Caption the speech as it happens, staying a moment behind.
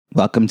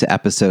Welcome to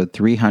episode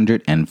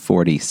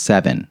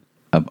 347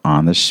 of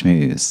On the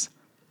Schmooze.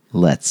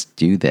 Let's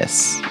do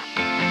this.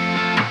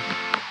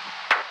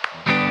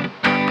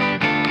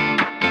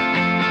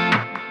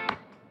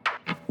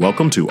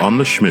 Welcome to On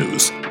the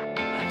Schmooze,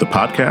 the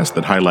podcast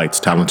that highlights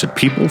talented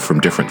people from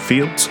different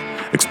fields,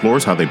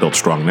 explores how they built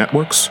strong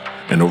networks,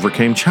 and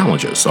overcame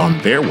challenges on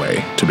their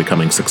way to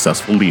becoming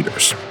successful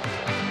leaders.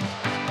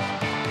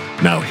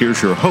 Now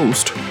here's your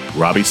host,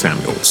 Robbie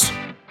Samuels.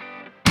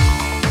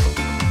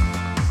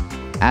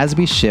 As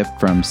we shift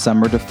from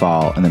summer to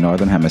fall in the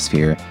Northern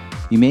Hemisphere,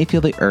 you may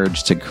feel the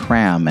urge to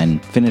cram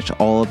and finish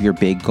all of your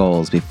big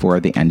goals before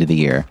the end of the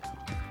year.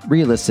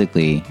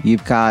 Realistically,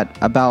 you've got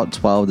about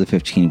 12 to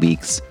 15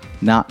 weeks,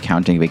 not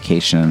counting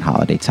vacation and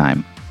holiday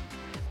time.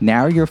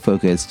 Narrow your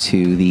focus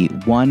to the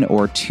 1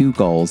 or 2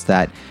 goals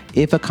that,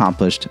 if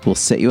accomplished, will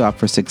set you up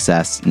for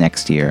success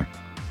next year.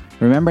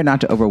 Remember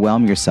not to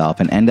overwhelm yourself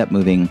and end up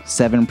moving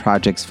 7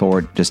 projects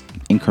forward just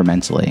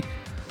incrementally.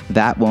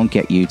 That won't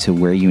get you to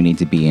where you need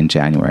to be in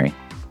January.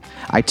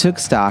 I took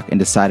stock and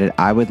decided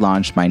I would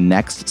launch my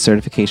next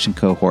certification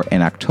cohort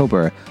in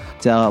October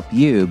to help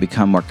you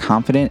become more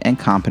confident and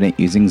competent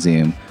using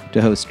Zoom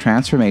to host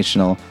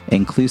transformational,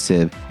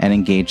 inclusive, and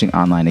engaging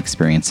online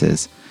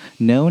experiences.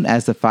 Known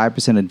as the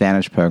 5%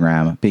 Advantage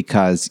Program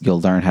because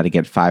you'll learn how to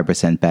get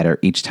 5% better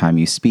each time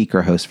you speak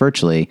or host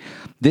virtually,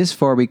 this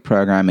 4-week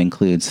program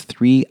includes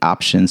 3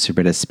 options to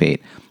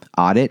participate: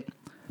 audit,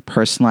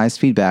 personalized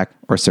feedback,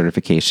 or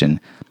certification.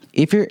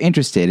 If you're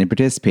interested in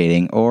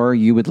participating or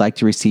you would like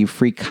to receive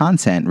free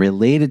content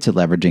related to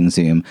leveraging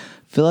Zoom,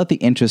 fill out the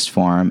interest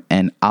form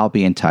and I'll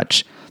be in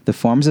touch. The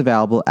form is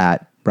available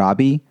at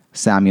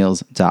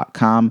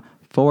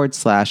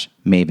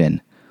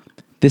robbiesamuels.com/Maven.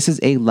 This is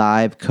a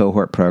live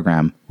cohort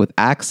program with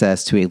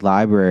access to a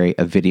library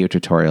of video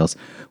tutorials.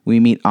 We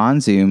meet on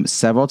Zoom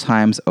several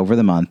times over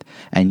the month,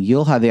 and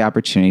you'll have the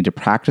opportunity to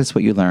practice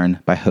what you learn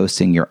by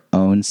hosting your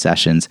own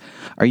sessions.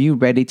 Are you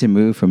ready to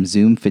move from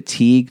Zoom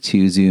fatigue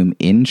to Zoom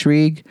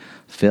intrigue?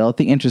 Fill out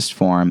the interest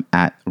form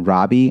at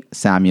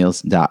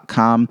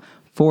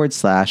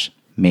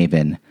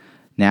robbiesamuels.com/Maven.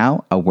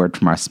 Now, a word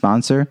from our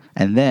sponsor,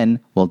 and then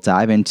we'll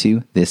dive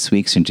into this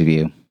week's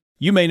interview.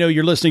 You may know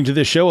you're listening to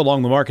this show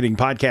along the Marketing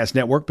Podcast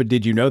Network, but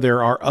did you know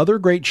there are other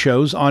great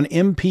shows on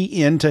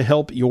MPN to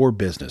help your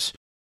business?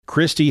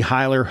 Christy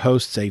Heiler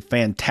hosts a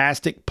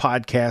fantastic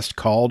podcast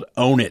called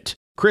Own It.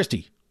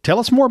 Christy, tell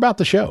us more about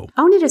the show.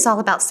 Own It is all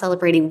about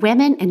celebrating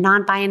women and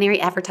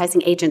non-binary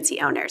advertising agency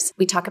owners.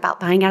 We talk about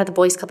buying out of the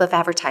boys' club of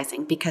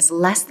advertising because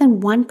less than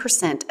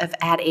 1% of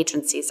ad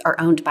agencies are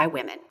owned by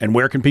women. And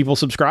where can people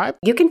subscribe?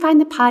 You can find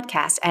the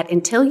podcast at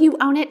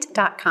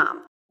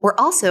untilyouownit.com. We're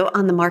also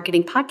on the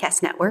Marketing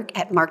Podcast Network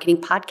at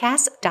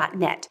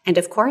marketingpodcast.net. And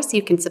of course,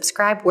 you can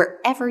subscribe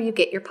wherever you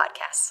get your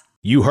podcasts.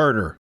 You heard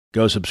her.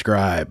 Go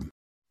subscribe.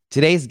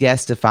 Today's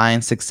guest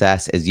defines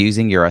success as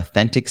using your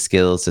authentic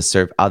skills to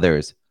serve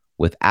others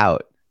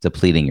without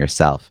depleting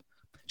yourself.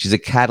 She's a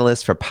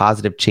catalyst for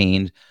positive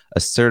change,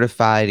 a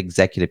certified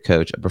executive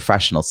coach, a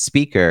professional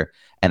speaker,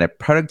 and a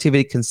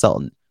productivity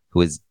consultant who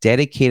has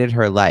dedicated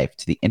her life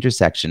to the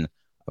intersection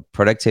of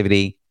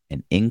productivity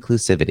and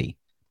inclusivity.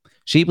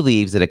 She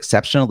believes that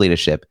exceptional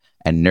leadership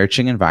and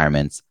nurturing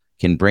environments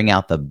can bring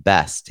out the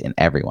best in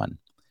everyone.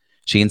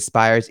 She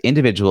inspires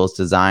individuals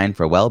designed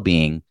for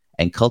well-being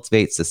and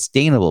cultivates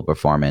sustainable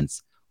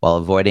performance while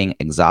avoiding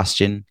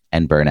exhaustion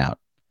and burnout.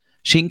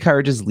 She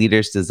encourages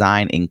leaders to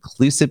design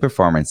inclusive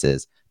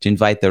performances to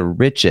invite the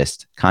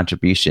richest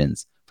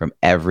contributions from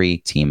every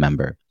team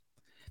member.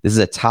 This is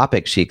a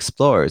topic she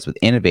explores with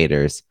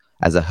innovators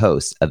as a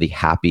host of the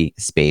Happy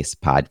Space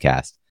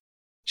podcast.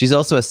 She's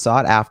also a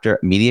sought-after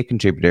media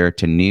contributor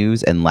to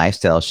news and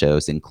lifestyle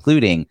shows,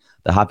 including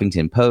The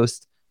Huffington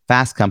Post,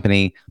 Fast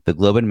Company, The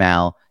Globe and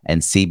Mail,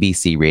 and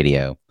CBC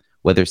Radio.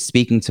 Whether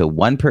speaking to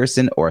one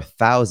person or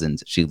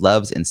thousands, she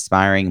loves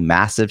inspiring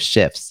massive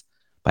shifts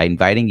by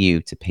inviting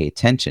you to pay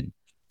attention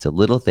to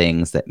little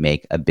things that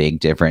make a big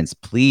difference.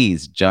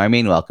 Please join me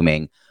in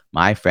welcoming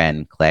my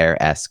friend, Clare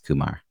S.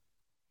 Kumar.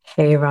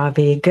 Hey,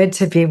 Robbie. Good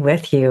to be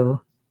with you.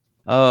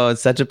 Oh,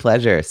 it's such a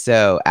pleasure.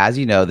 So, as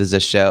you know, this is a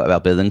show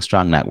about building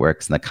strong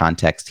networks, and the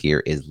context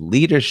here is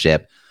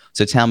leadership.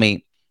 So tell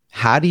me,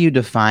 how do you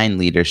define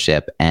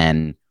leadership,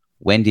 and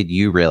when did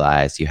you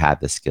realize you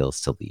had the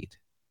skills to lead?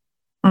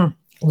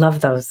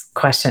 Love those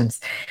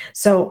questions.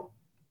 So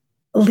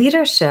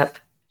leadership,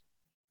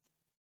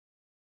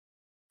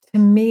 to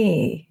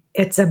me,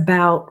 it's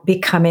about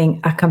becoming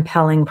a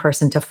compelling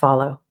person to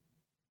follow.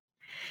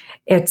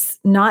 It's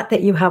not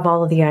that you have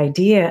all of the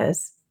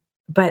ideas,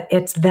 but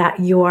it's that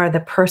you are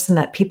the person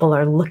that people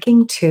are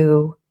looking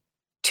to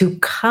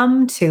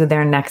come to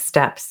their next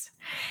steps.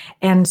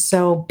 And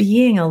so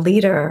being a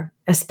leader,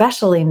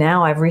 especially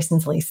now, I've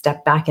recently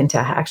stepped back into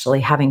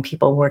actually having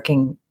people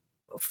working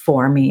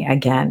for me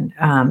again,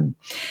 and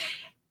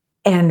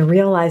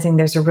realizing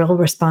there's a real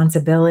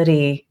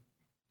responsibility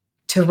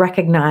to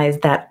recognize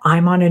that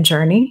I'm on a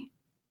journey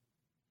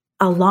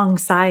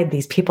alongside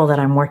these people that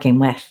I'm working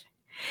with.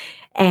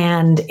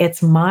 And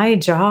it's my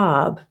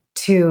job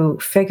to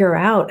figure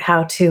out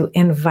how to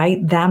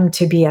invite them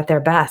to be at their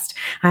best.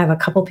 I have a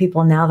couple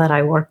people now that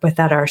I work with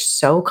that are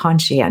so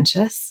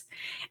conscientious,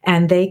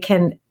 and they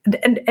can,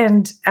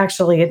 and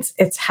actually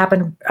it's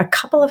happened a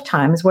couple of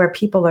times where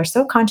people are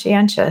so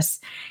conscientious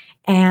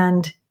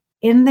and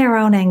in their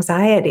own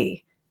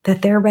anxiety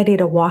that they're ready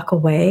to walk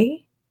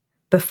away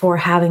before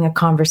having a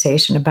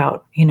conversation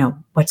about,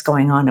 what's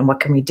going on and what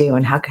can we do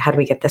and how do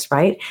we get this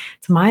right?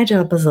 It's my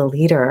job as a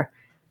leader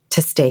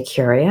to stay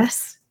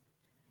curious,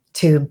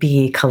 to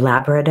be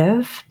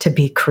collaborative, to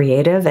be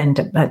creative, and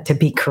to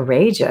be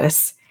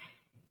courageous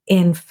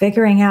in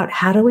figuring out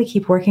how do we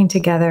keep working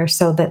together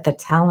so that the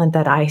talent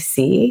that I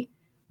see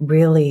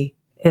really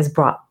is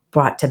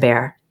brought to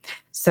bear.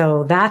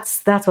 So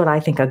that's what I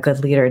think a good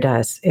leader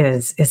does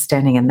is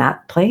standing in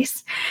that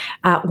place.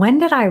 When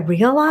did I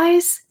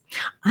realize?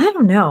 I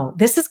don't know.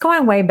 This is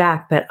going way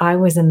back, but I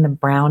was in the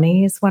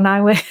Brownies when I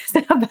was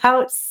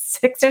about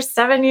 6 or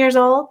 7 years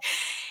old.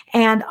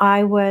 And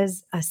I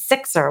was a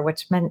sixer,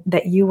 which meant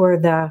that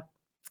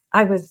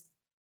I was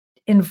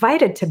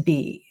invited to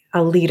be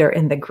a leader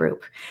in the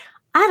group.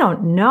 I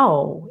don't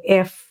know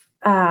if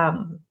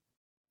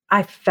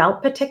I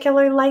felt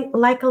particularly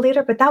like a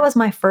leader, but that was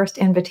my first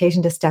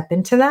invitation to step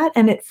into that.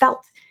 And it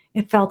felt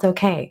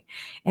okay.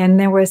 And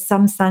there was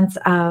some sense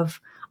of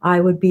I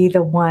would be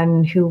the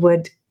one who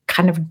would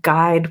kind of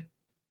guide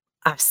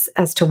us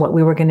as to what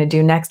we were going to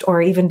do next,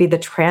 or even be the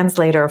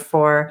translator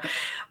for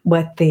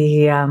what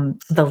the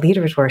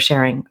leaders were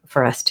sharing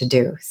for us to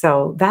do.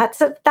 So that's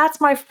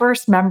my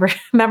first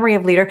memory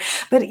of leader.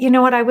 But you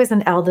know what? I was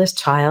an eldest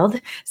child.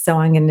 So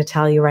I'm going to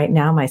tell you right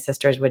now, my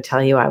sisters would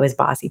tell you I was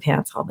bossy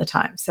pants all the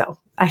time. So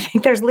I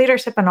think there's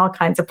leadership in all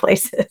kinds of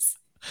places.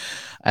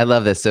 I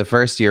love this. So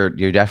first, your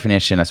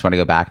definition, I just want to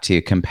go back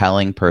to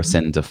compelling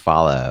person to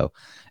follow.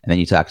 And then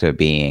you talked about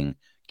being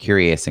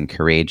curious and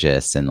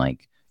courageous, and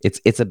like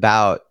it's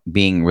about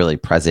being really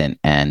present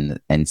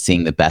and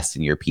seeing the best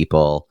in your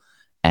people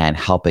and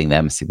helping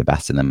them see the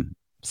best in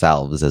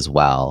themselves as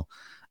well.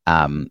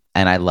 And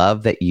I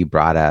love that you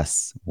brought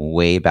us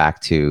way back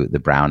to the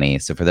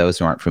Brownies. So for those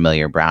who aren't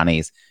familiar,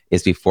 Brownies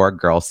is before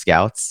Girl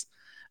Scouts.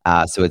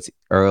 So it's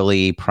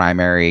early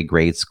primary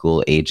grade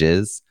school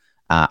ages.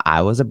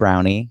 I was a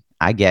Brownie.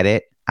 I get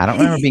it. I don't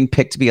remember being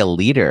picked to be a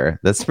leader.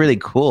 That's really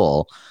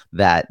cool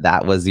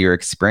that was your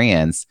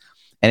experience.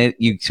 And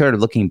you sort of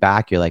looking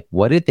back, you're like,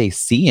 what did they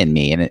see in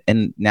me?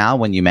 And now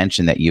when you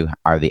mention that you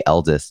are the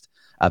eldest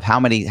of how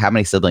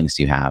many siblings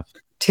do you have?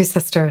 2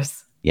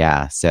 sisters.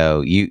 Yeah.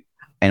 So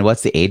and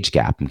what's the age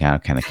gap? I'm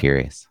kind of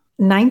curious.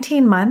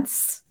 19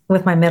 months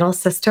with my middle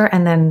sister,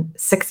 and then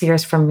 6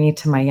 years from me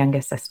to my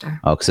youngest sister.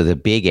 Oh, so the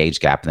big age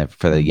gap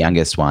for the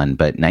youngest one,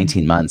 but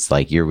 19 months,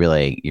 like you're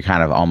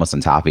kind of almost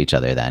on top of each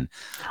other then.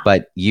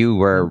 But you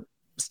were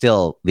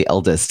still the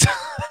eldest.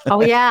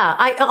 Oh yeah.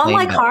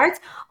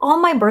 All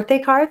my birthday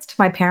cards to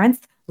my parents,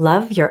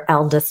 love your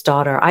eldest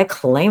daughter. I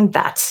claimed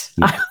that.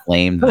 You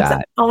claimed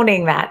that.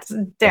 Owning that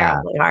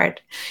terribly hard.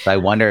 So I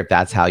wonder if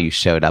that's how you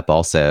showed up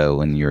also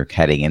when you were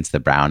heading into the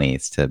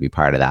Brownies to be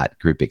part of that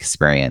group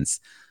experience.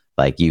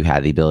 Like you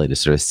had the ability to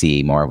sort of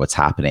see more of what's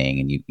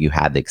happening, and you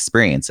had the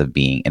experience of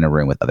being in a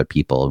room with other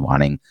people and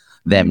wanting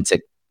them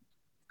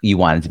you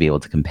wanted to be able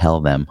to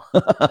compel them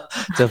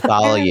to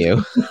follow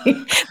you.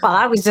 Well,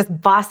 I was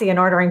just bossy and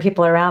ordering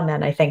people around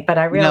then, I think. But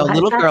I realized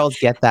little girls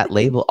get that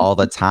label all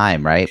the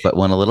time, right? But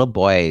when a little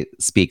boy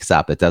speaks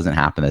up, it doesn't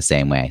happen the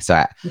same way.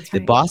 So the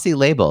bossy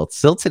label,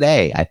 still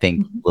today, I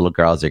think little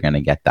girls are going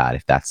to get that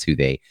if that's who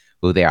they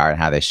are and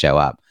how they show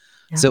up.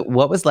 Yeah. So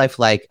what was life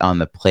like on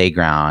the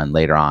playground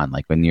later on?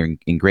 Like when you're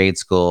in grade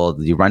school,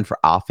 did you run for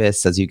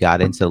office as you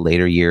got into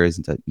later years,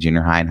 into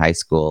junior high and high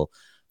school?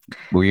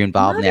 Were you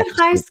involved in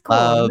high school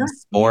clubs,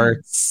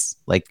 sports?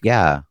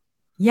 Yeah,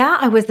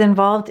 I was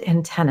involved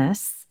in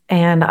tennis,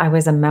 and I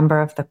was a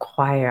member of the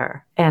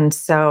choir. And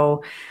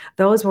so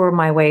those were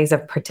my ways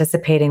of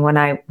participating. When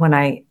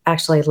I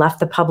actually left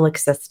the public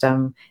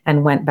system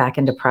and went back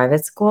into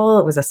private school,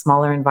 it was a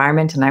smaller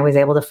environment, and I was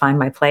able to find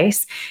my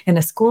place in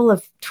a school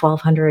of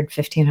 1,200,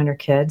 1,500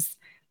 kids.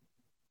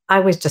 I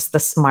was just the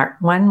smart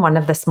one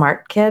of the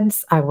smart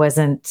kids. I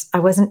wasn't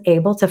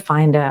able to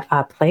find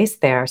a place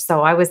there.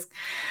 So I was,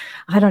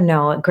 I don't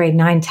know, grade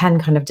 9, 10,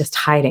 kind of just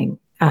hiding,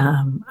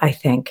 I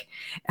think.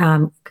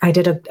 I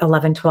did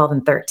 11, 12,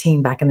 and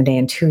 13 back in the day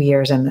in 2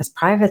 years in this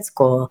private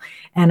school.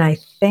 And I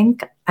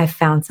think I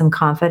found some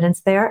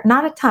confidence there.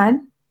 Not a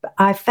ton.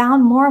 I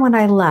found more when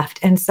I left.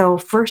 And so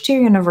first year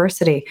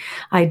university,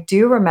 I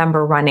do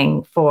remember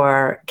running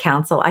for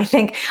council. I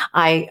think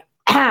I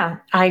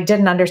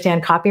didn't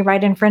understand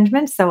copyright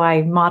infringement, so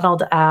I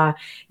modeled a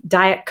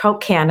Diet Coke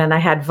can, and I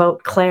had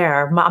Vote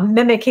Clare,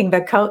 mimicking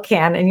the Coke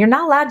can, and you're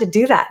not allowed to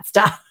do that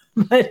stuff.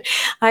 But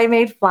I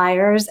made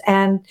flyers,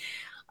 and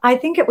I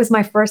think it was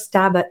my first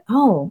stab at,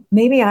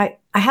 maybe I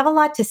have a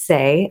lot to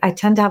say. I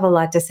tend to have a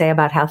lot to say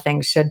about how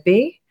things should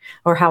be,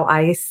 or how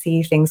I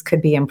see things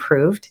could be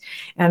improved.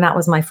 And that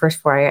was my first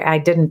foray. I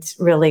didn't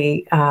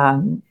really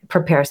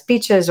prepare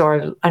speeches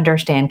or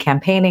understand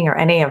campaigning or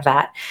any of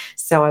that.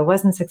 So I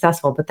wasn't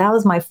successful, but that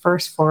was my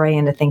first foray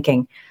into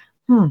thinking,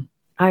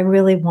 I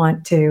really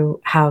want to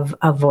have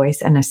a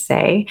voice and a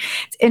say.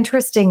 It's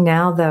interesting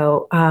now,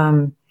 though.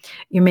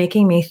 You're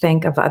making me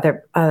think of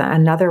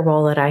another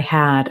role that I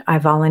had. I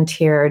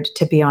volunteered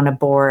to be on a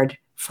board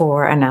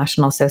for a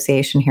national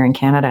association here in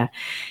Canada,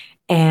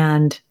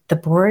 and the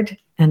board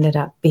ended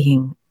up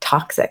being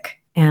toxic,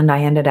 and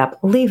I ended up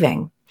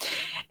leaving.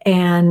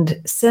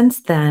 And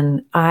since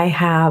then, I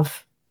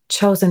have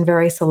chosen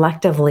very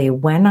selectively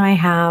when I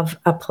have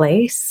a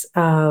place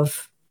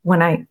of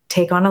when I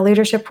take on a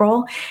leadership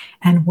role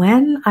and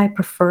when I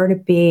prefer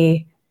to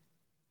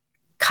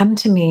come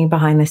to me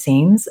behind the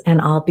scenes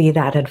and I'll be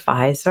that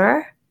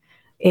advisor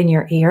in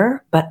your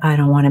ear, but I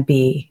don't want to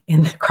be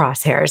in the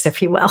crosshairs,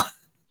 if you will.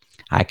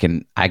 I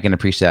can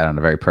appreciate that on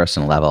a very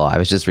personal level. I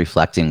was just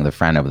reflecting with a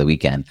friend over the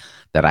weekend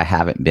that I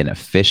haven't been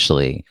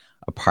officially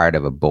a part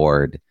of a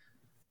board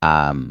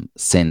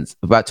since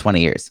about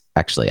 20 years,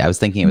 actually. I was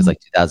thinking it was like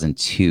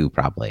 2002,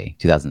 probably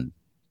 2000.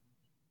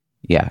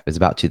 Yeah, it was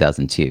about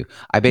 2002.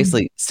 I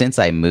basically, since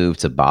I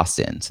moved to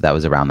Boston, so that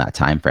was around that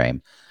time frame.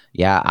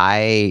 Yeah,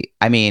 I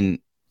mean,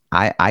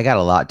 I got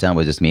a lot done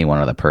with just me and one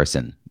other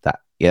person.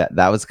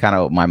 That was kind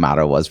of what my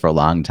motto was for a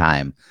long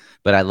time.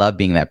 But I love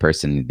being that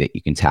person that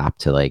you can tap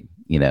to, like,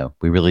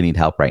 we really need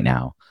help right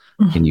now.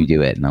 Can you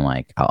do it? And I'm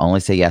like, I'll only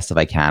say yes if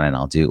I can, and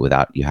I'll do it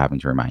without you having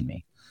to remind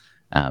me.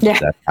 So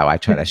that's how I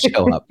try to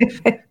show up.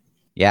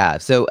 Yeah.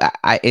 So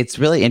it's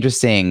really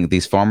interesting,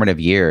 these formative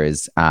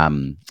years.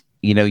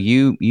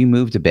 You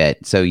moved a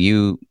bit. So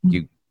you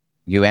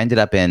ended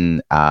up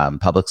in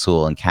public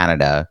school in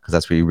Canada because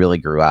that's where you really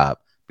grew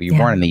up. But you were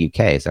born in the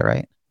UK, is that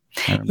right?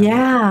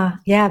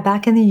 Yeah.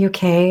 Back in the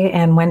UK,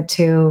 and went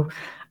to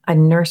a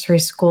nursery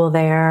school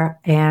there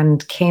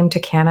and came to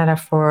Canada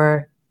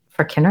for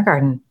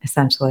kindergarten,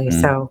 essentially.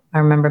 So I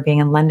remember being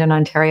in London,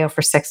 Ontario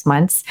for 6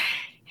 months,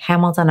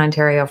 Hamilton,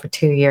 Ontario for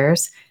 2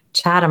 years,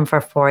 Chatham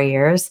for 4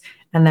 years,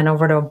 and then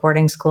over to a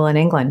boarding school in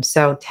England.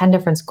 So 10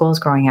 different schools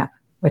growing up,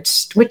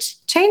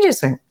 which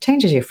changes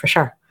you for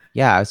sure.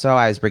 Yeah, so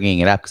I was bringing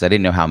it up because I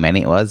didn't know how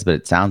many it was, but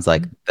it sounds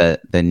like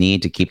the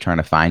need to keep trying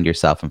to find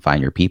yourself and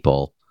find your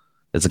people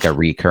is like a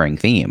recurring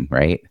theme,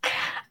 right?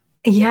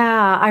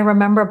 Yeah, I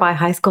remember by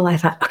high school, I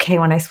thought, okay,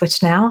 when I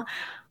switch now,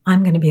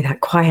 I'm going to be that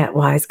quiet,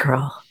 wise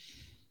girl.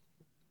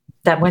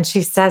 That when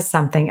she says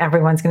something,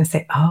 everyone's going to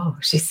say, oh,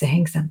 she's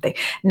saying something.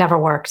 Never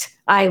worked.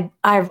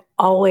 I've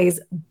always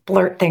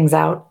blurt things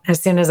out.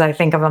 As soon as I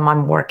think of them,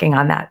 I'm working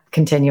on that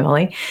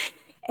continually.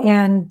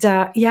 And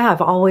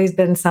I've always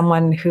been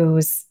someone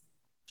who's,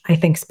 I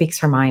think, speaks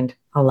her mind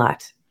a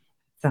lot.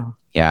 So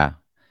yeah.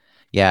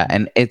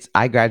 And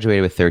I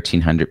graduated with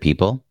 1,300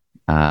 people.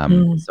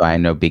 So I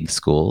know big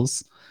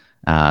schools.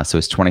 So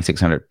it's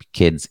 2,600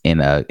 kids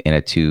in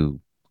a two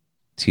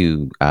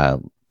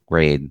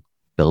grade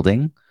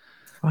building.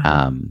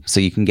 Wow. So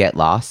you can get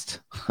lost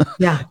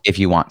if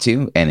you want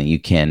to, and you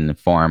can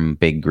form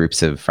big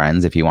groups of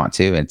friends if you want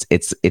to.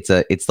 It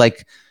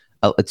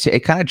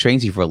kind of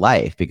trains you for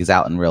life, because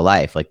out in real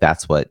life, like,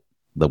 that's what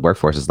the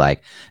workforce is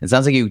like. It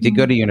sounds like you did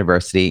go to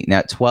university. Now,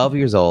 at 12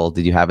 years old,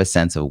 did you have a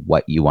sense of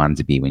what you wanted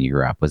to be when you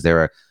grew up? Was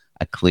there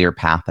a clear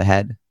path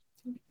ahead?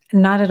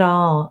 Not at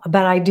all.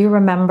 But I do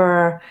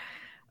remember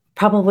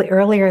probably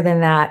earlier than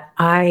that,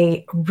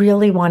 I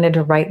really wanted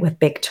to write with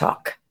big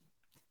chalk.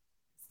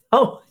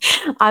 Oh,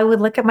 I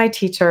would look at my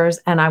teachers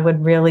and I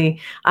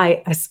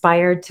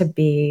aspired to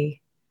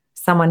be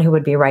someone who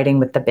would be writing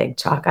with the big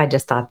chalk. I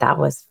just thought that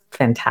was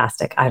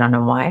fantastic. I don't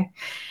know why.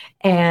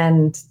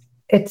 And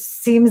it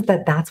seems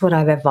that that's what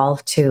I've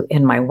evolved to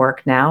in my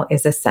work now,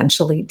 is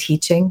essentially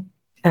teaching,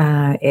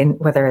 in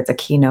whether it's a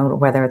keynote or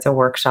whether it's a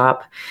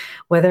workshop,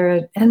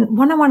 and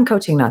one-on-one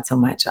coaching, not so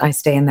much. I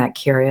stay in that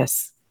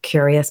curious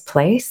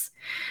place.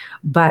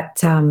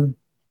 But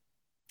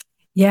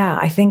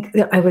I think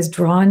that I was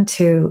drawn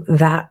to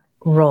that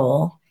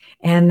role.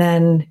 And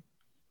then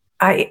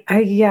I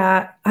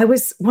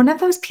was one of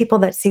those people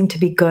that seemed to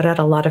be good at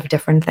a lot of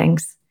different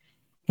things.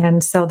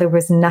 And so there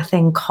was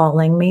nothing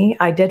calling me.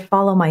 I did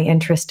follow my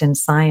interest in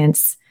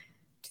science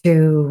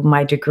to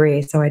my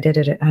degree. So I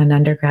did an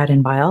undergrad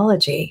in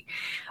biology.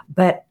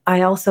 But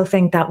I also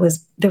think there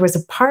was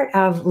a part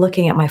of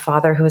looking at my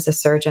father, who was a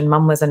surgeon,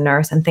 mom was a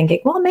nurse, and thinking,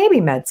 well,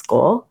 maybe med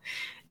school.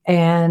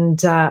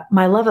 And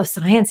my love of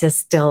science is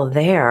still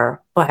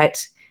there,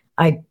 but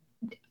I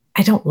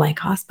don't like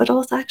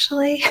hospitals,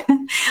 actually.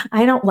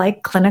 I don't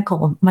like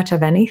clinical much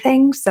of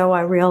anything. So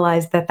I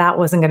realized that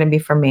wasn't going to be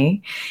for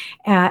me.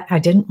 I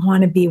didn't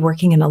want to be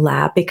working in a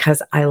lab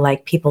because I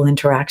like people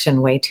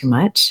interaction way too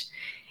much.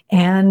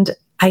 And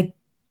I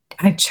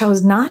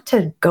chose not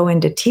to go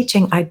into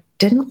teaching. I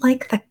didn't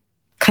like the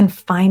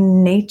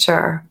confined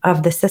nature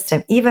of the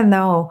system, even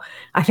though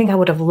I think I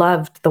would have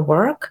loved the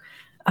work.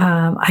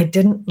 I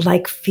didn't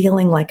like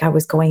feeling like I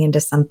was going into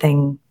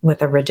something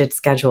with a rigid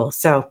schedule.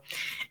 So,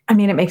 I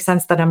mean, it makes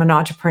sense that I'm an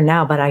entrepreneur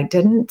now, but I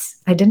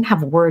didn't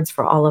have words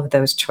for all of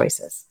those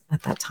choices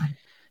at that time.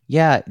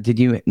 Yeah. Did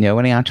you know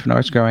any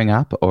entrepreneurs growing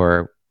up,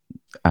 or,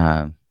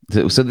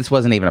 so this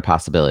wasn't even a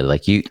possibility?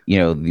 Like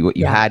what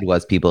you had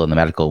was people in the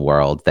medical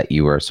world that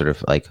you were sort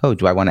of like, oh,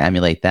 do I want to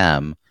emulate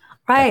them?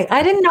 Right.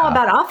 I didn't know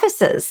about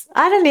offices.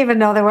 I didn't even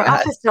know there were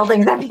office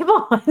buildings that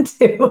people went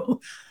to.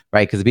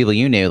 Right. Because the people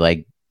you knew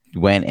like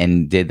went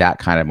and did that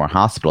kind of more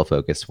hospital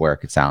focused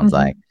work, it sounds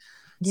like.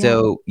 Yeah.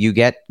 So you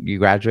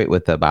graduate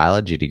with a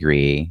biology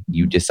degree.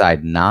 You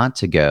decide not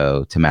to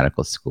go to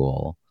medical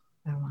school.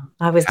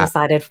 I was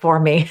decided for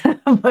me,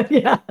 but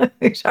yeah,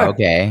 sure.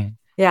 Okay.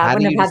 Yeah, I How do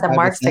wouldn't you have had the decide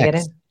marks what's to get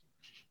next? in.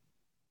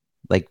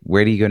 Like,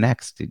 where do you go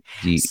next?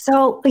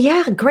 So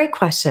yeah, great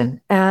question.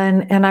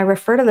 And I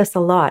refer to this a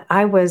lot.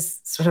 I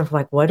was sort of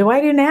like, what do I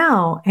do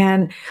now?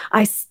 And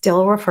I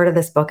still refer to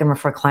this book and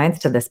refer clients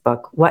to this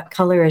book. What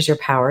color is your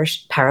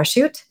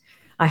parachute?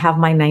 I have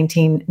my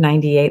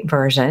 1998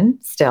 version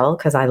still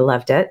because I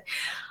loved it.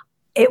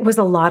 It was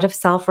a lot of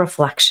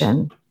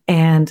self-reflection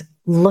and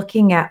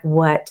looking at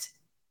what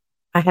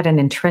I had an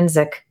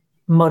intrinsic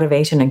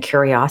motivation and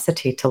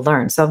curiosity to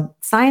learn. So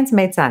science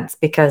made sense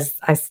because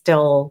I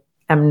still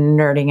am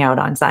nerding out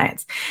on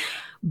science.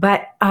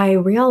 But I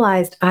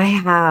realized I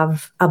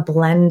have a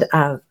blend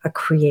of a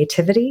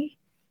creativity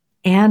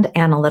and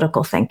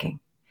analytical thinking.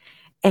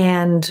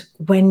 And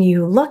when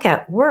you look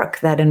at work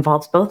that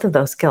involves both of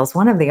those skills,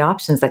 one of the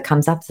options that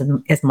comes up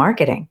is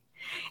marketing.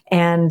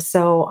 And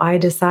so I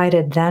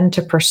decided then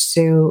to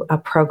pursue a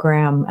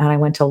program, and I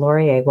went to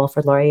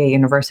Wilfrid Laurier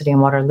University in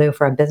Waterloo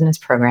for a business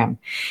program.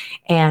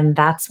 And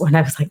that's when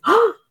I was like,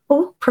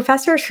 oh,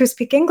 professors who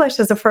speak English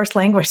as a first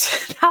language.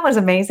 That was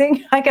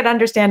amazing. I could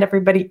understand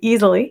everybody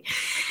easily.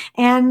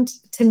 And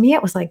to me,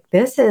 it was like,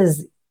 this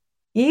is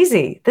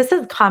easy. This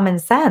is common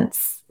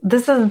sense.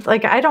 This is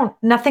like,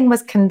 nothing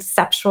was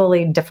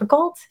conceptually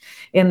difficult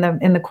in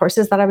the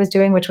courses that I was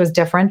doing, which was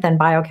different than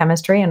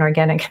biochemistry and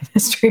organic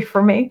chemistry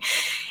for me.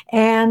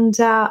 And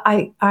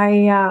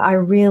I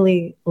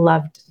really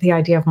loved the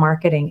idea of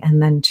marketing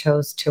and then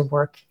chose to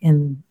work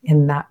in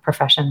that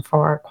profession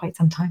for quite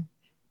some time.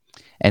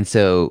 And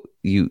so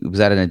was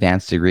that an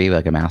advanced degree,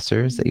 like a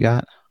master's that you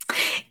got?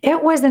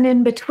 It was an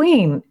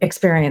in-between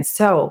experience.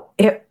 So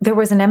there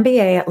was an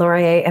MBA at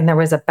Laurier and there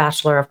was a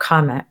Bachelor of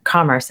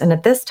Commerce. And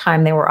at this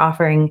time, they were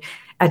offering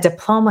a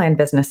diploma in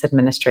business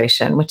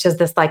administration, which is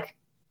this like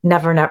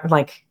never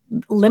like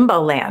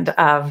limbo land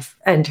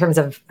in terms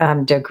of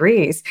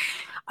degrees,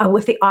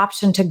 with the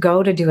option to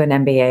go to do an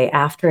MBA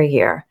after a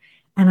year.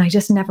 And I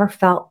just never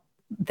felt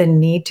the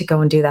need to go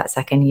and do that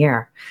second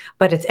year.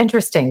 But it's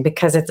interesting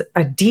because it's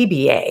a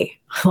DBA,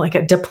 like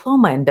a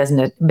diploma in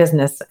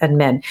business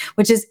admin,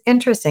 which is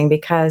interesting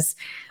because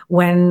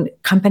when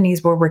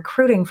companies were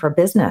recruiting for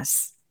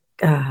business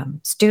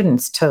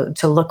students to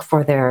look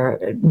for their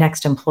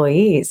next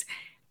employees,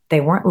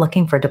 they weren't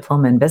looking for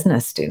diploma in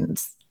business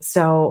students.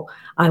 So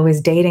I was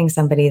dating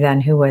somebody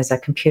then who was a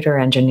computer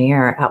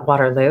engineer at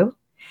Waterloo.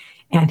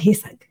 And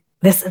he's like,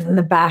 this is in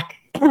the back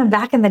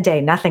in the day,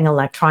 nothing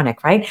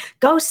electronic, right?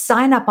 Go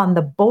sign up on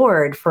the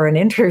board for an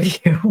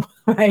interview,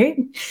 right?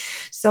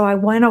 So I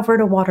went over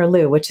to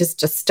Waterloo, which is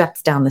just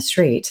steps down the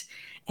street,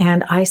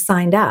 and I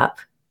signed up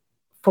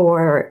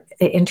for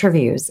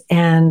interviews.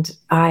 And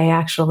I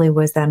actually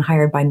was then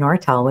hired by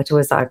Nortel, which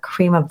was a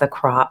cream of the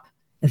crop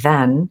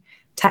then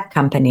tech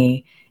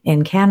company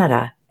in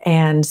Canada.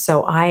 And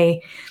so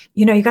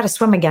you got to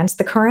swim against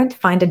the current,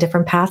 find a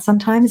different path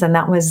sometimes. And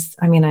that was,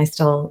 I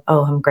still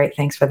owe him great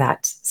thanks for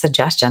that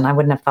suggestion. I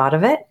wouldn't have thought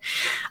of it.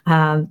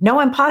 No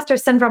imposter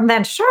syndrome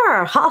then.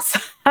 Sure, I'll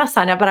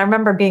sign up. But I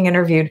remember being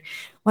interviewed.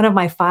 One of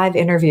my 5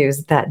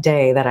 interviews that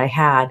day that I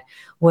had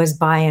was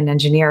by an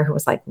engineer who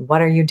was like,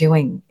 what are you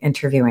doing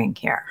interviewing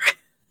here?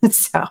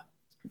 So,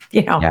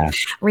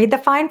 read the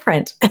fine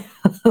print.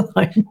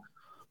 But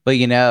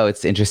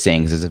it's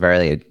interesting because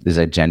there's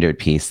a gendered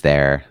piece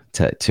there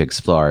to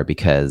explore,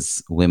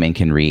 because women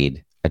can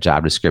read a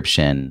job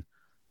description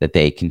that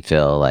they can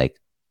fill like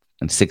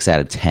 6 out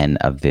of 10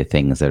 of the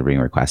things that are being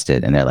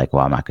requested, and they're like,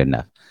 well, I'm not good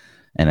enough.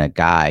 And a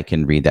guy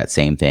can read that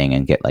same thing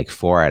and get like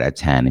 4 out of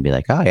 10 and be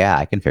like, oh yeah,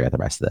 I can figure out the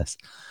rest of this.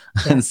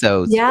 Yeah. And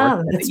so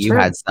you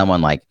had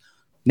someone like,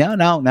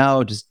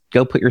 no, just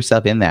go put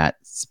yourself in that,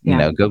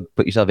 go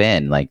put yourself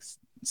in, like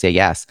say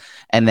yes.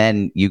 And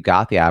then you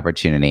got the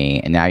opportunity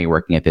and now you're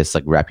working at this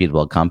like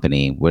reputable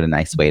company. What a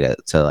nice way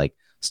to like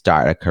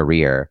start a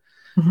career.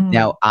 Mm-hmm.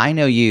 Now I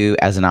know you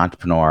as an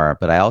entrepreneur,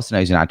 but I also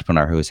know you're an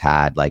entrepreneur who's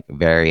had like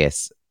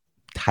various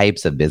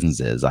types of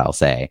businesses, I'll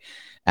say.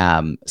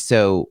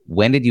 So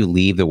when did you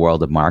leave the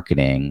world of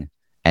marketing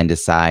and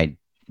decide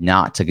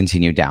not to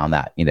continue down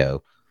that,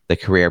 the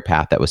career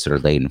path that was sort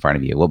of laid in front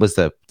of you? What was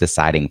the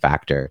deciding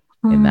factor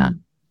in that?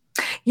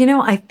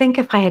 I think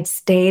if I had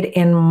stayed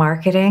in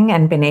marketing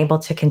and been able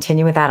to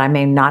continue with that, I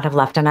may not have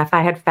left. And if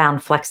I had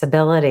found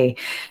flexibility,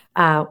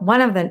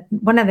 one of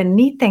the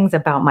neat things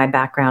about my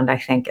background, I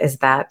think, is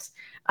that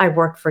I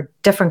worked for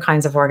different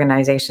kinds of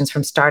organizations,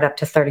 from startup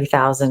to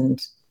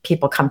 30,000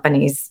 people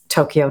companies,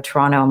 Tokyo,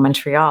 Toronto,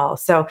 Montreal.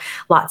 So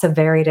lots of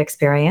varied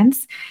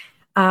experience.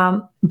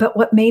 But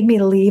what made me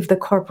leave the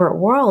corporate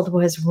world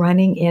was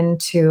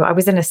I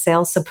was in a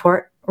sales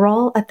support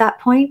role at that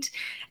point.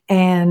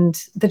 And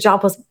the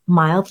job was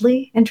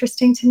mildly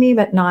interesting to me,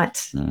 but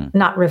not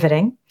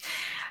riveting.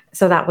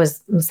 So that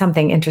was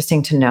something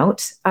interesting to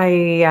note.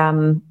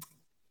 I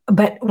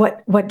But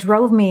what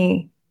drove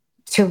me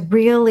to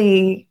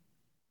really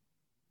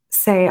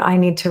say I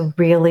need to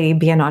really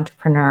be an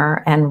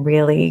entrepreneur and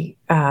really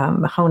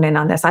hone in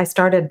on this. I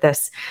started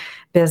this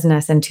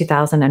business in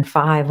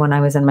 2005 when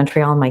I was in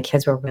Montreal and my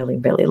kids were really,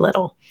 really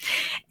little.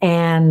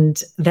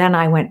 And then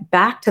I went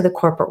back to the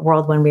corporate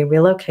world when we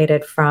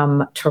relocated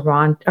from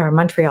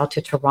Montreal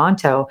to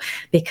Toronto,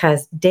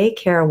 because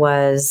daycare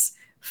was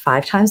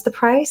 5 times the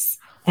price.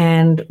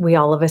 And we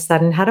all of a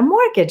sudden had a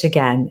mortgage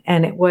again.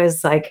 And it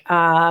was like,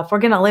 if we're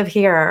going to live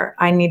here,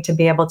 I need to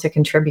be able to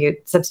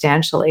contribute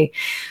substantially.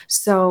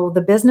 So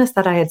the business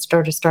that I had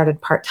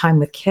started part-time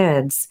with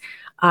kids,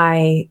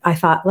 I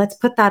thought, let's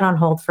put that on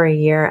hold for a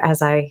year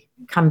as I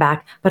come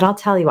back. But I'll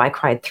tell you, I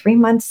cried 3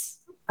 months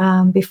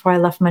before I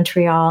left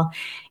Montreal.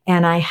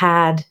 And I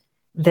had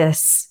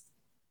this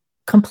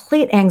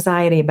complete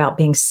anxiety about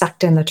being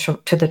sucked in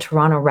to the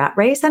Toronto rat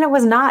race. And it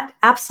was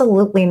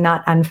absolutely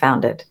not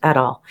unfounded at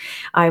all.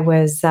 I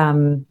was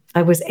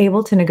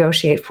able to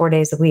negotiate 4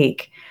 days a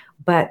week,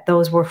 but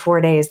those were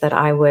 4 days that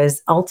I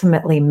was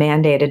ultimately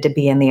mandated to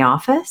be in the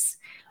office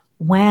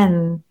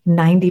when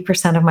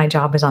 90% of my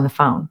job is on the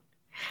phone.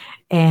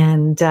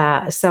 And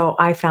so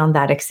I found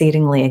that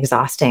exceedingly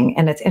exhausting.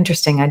 And it's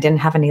interesting, I didn't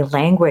have any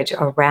language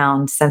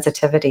around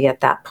sensitivity at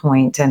that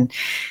point. And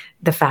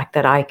the fact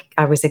that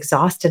I was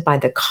exhausted by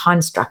the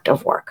construct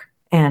of work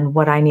and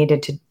what I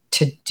needed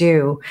to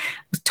do.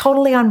 I was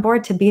totally on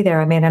board to be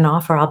there. I made an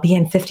offer. I'll be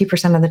in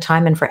 50% of the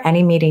time. And for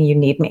any meeting you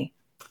need me.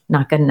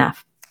 Not good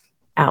enough.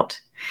 Out.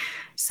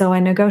 So I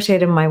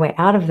negotiated my way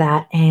out of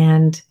that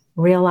and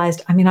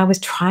realized, I was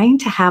trying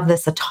to have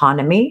this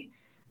autonomy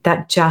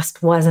that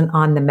just wasn't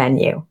on the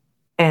menu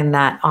in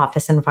that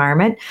office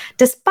environment,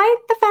 despite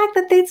the fact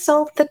that they'd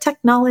sold the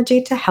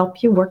technology to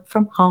help you work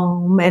from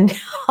home and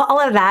all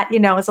of that,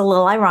 it's a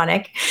little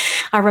ironic.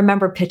 I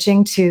remember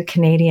pitching to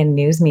Canadian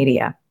news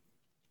media.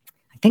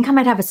 I think I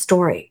might have a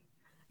story,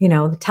 the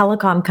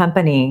telecom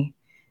company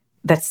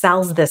that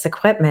sells this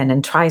equipment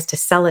and tries to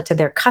sell it to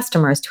their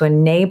customers to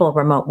enable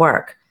remote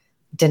work,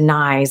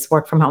 denies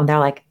work from home. They're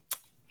like,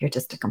 you're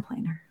just a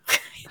complainer.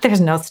 There's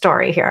no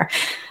story here.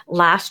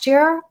 Last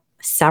year,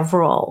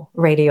 several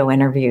radio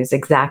interviews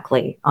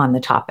exactly on the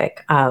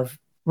topic of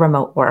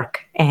remote work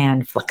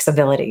and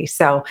flexibility.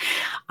 So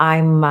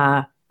I'm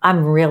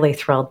really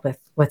thrilled with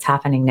what's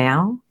happening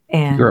now.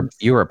 And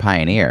you were a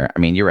pioneer.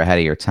 You were ahead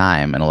of your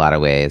time in a lot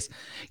of ways.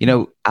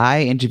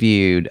 I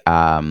interviewed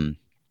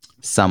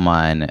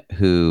someone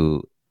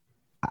who,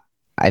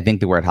 I think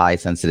the word highly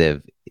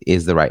sensitive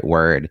is the right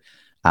word.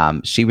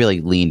 She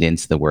really leaned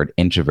into the word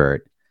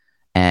introvert.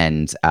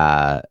 And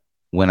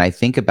when I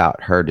think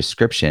about her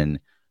description,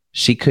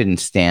 she couldn't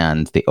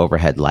stand the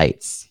overhead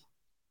lights.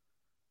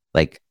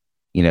 By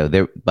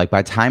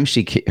the time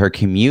her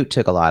commute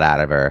took a lot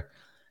out of her,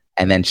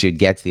 and then she would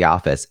get to the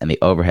office and the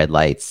overhead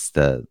lights,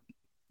 the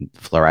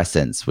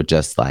fluorescence would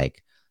just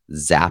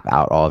zap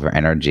out all of her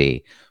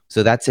energy.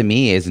 So that to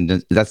me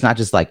that's not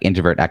just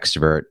introvert,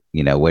 extrovert,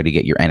 where do you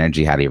get your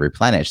energy? How do you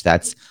replenish?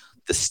 That's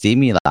the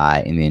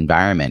stimuli in the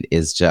environment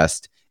is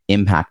just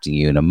impacting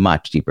you in a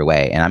much deeper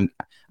way. And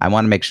I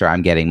want to make sure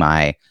I'm getting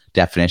my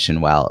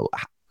definition well.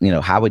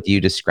 How would you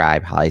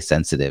describe highly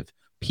sensitive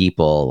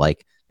people?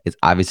 It's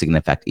obviously going to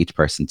affect each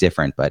person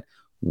different, but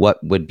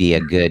what would be a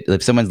good,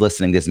 if someone's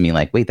listening to this and being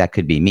like, wait, that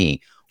could be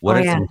me. What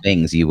are some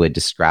things you would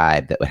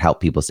describe that would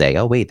help people say,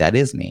 oh, wait, that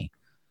is me?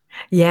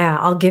 Yeah,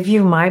 I'll give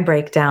you my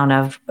breakdown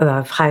of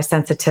high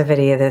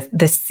sensitivity,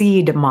 the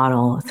SEED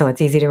model, so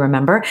it's easy to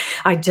remember.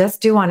 I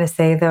just do want to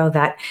say, though,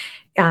 that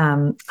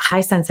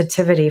high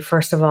sensitivity,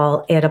 first of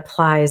all, it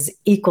applies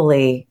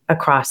equally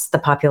across the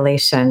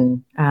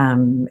population,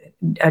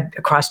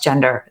 across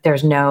gender.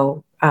 There's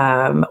no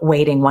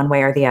weighting one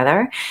way or the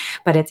other.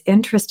 But it's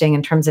interesting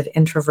in terms of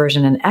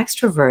introversion and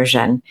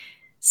extroversion.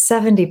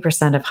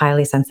 70% of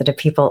highly sensitive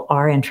people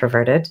are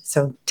introverted,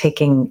 so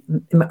taking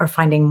or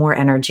finding more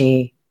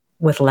energy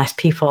with less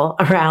people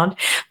around,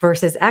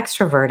 versus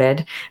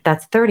extroverted,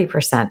 that's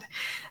 30%.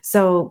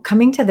 So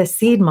coming to the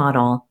SEED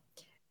model,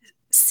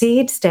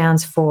 SEED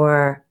stands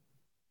for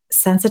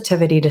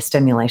sensitivity to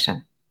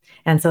stimulation.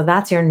 And so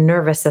that's your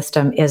nervous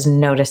system is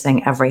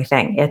noticing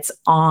everything. It's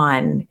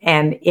on,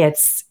 and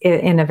it's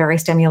in a very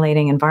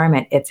stimulating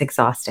environment. It's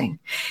exhausting.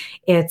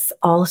 It's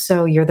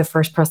also, you're the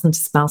first person to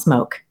smell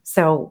smoke.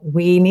 So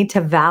we need to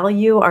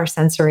value our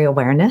sensory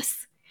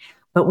awareness,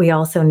 but we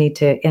also need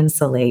to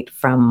insulate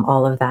from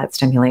all of that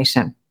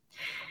stimulation.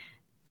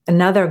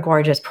 Another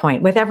gorgeous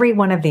point with every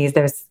one of these,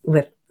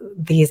 with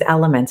these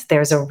elements,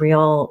 there's a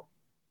real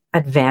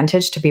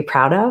advantage to be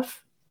proud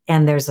of.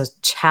 And there's a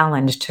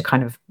challenge to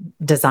kind of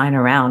design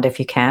around if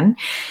you can.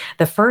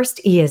 The first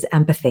E is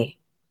empathy.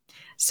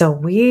 So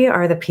we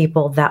are the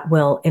people that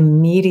will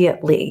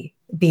immediately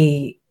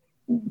be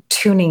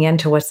tuning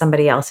into what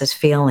somebody else is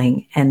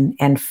feeling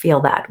and feel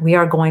that. We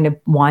are going to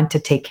want to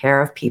take care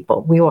of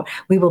people.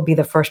 We will be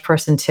the first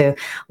person to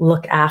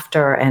look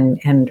after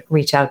and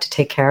reach out to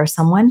take care of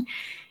someone.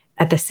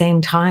 At the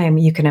same time,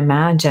 you can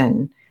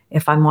imagine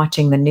if I'm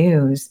watching the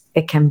news,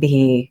 it can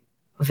be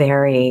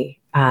very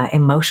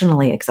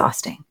emotionally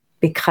exhausting.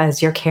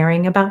 because you're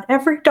caring about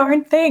every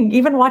darn thing,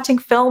 even watching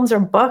films or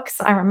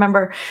books. I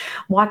remember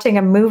watching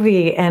a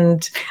movie,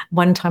 and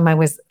one time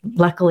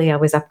luckily I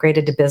was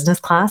upgraded to business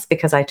class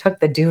because I took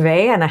the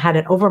duvet and I had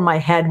it over my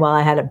head while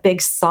I had a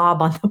big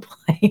sob on the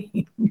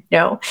plane,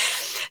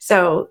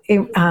 So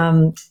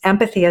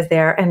empathy is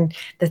there. And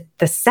the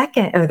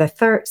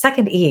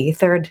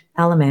third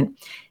element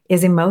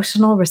is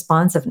emotional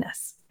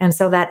responsiveness. And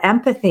so that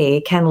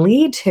empathy can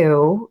lead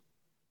to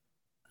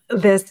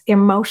this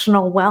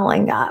emotional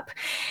welling up.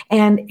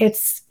 And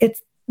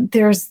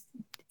there's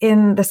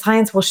in the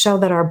science will show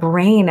that our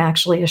brain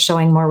actually is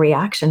showing more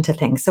reaction to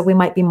things. So we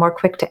might be more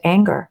quick to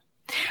anger.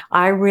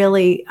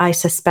 I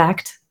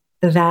suspect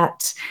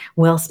that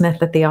Will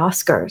Smith at the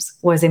Oscars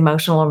was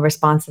emotional and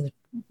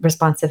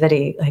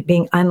responsivity, like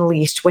being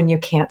unleashed when you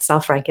can't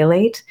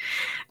self-regulate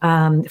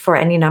for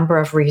any number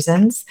of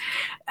reasons.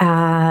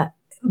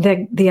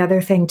 The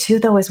other thing too,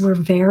 though, is we're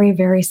very,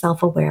 very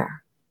self-aware.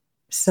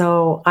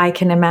 So I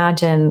can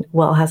imagine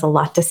Will has a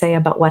lot to say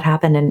about what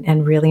happened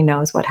and really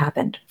knows what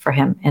happened for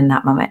him in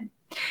that moment.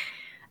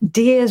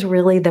 D is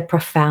really the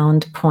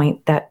profound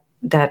point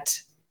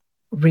that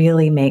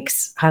really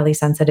makes highly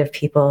sensitive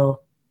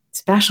people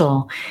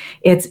special.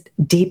 It's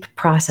deep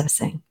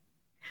processing.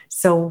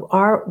 So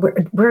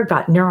we've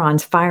got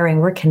neurons firing.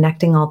 We're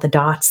connecting all the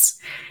dots.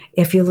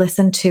 If you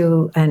listen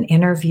to an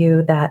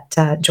interview that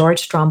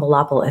George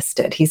Stroumboulopoulos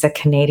did, he's a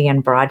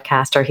Canadian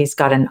broadcaster. He's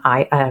got an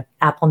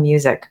Apple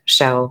Music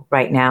show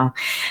right now,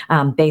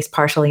 based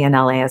partially in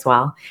LA as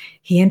well.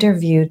 He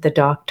interviewed the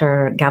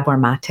Dr. Gabor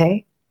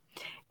Mate,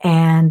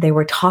 and they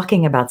were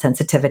talking about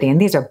sensitivity.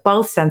 And these are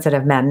both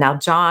sensitive men. Now,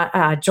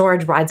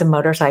 George rides a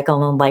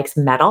motorcycle and likes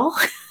metal.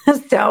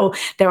 So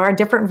there are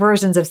different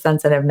versions of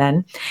sensitive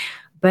men.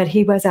 But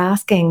he was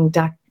asking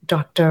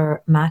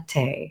Dr.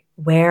 Mate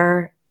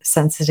where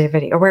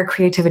sensitivity or where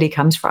creativity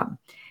comes from.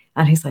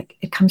 And he's like,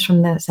 it comes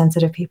from the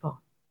sensitive people.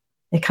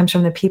 It comes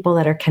from the people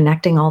that are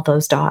connecting all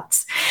those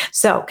dots.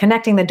 So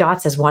connecting the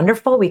dots is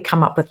wonderful. We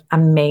come up with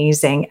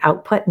amazing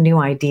output, new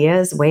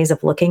ideas, ways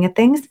of looking at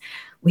things.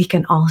 We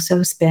can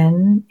also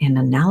spin in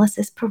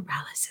analysis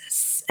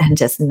paralysis and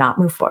just not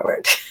move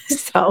forward.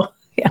 So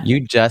yeah.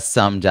 You just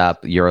summed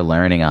up your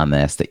learning on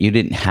this that you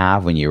didn't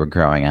have when you were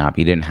growing up.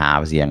 You didn't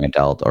have as a young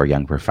adult or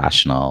young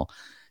professional.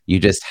 You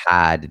just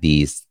had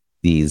these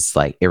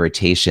like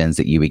irritations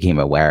that you became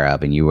aware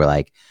of, and you were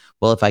like,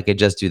 well, if I could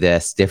just do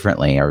this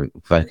differently, or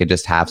if I could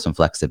just have some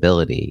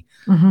flexibility,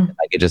 if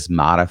I could just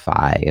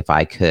modify, if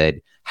I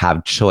could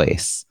have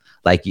choice,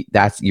 like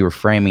you were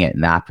framing it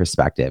in that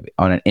perspective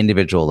on an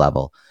individual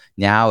level.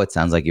 Now it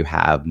sounds like you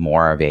have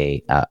more of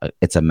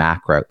it's a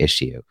macro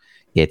issue.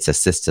 It's a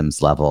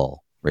systems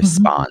level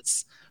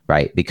response,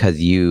 right? Because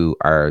you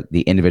are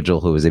the individual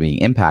who is being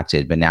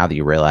impacted, but now that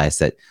you realize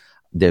that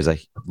there's a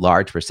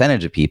large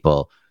percentage of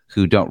people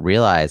who don't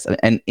realize,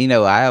 and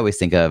I always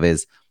think of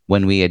is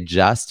when we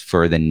adjust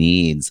for the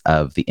needs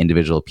of the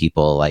individual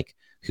people, like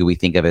who we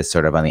think of as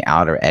sort of on the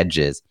outer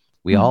edges,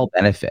 we all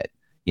benefit.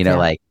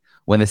 Like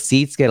when the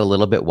seats get a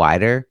little bit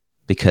wider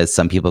because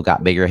some people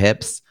got bigger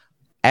hips,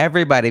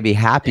 everybody be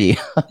happy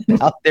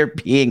about there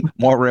being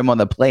more room on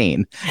the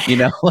plane.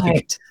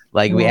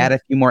 Like we add a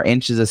few more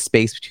inches of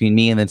space between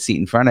me and the seat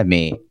in front of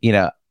me.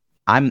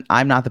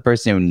 I'm not the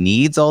person who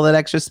needs all that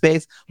extra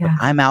space, but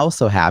I'm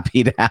also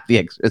happy to have the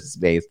extra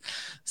space.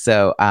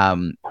 So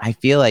I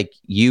feel like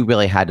you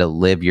really had to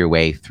live your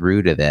way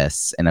through to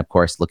this. And of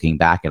course, looking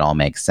back, it all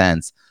makes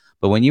sense.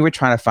 But when you were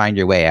trying to find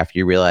your way after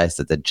you realized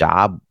that the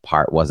job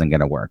part wasn't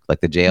going to work,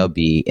 like the JOB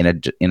in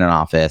an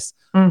office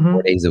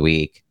 4 days a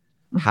week,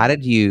 how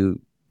did you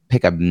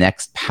pick a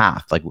next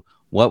path? Like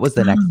what was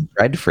the next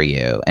thread for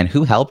you, and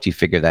who helped you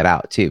figure that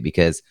out too?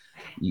 Because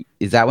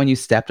is that when you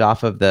stepped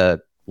off of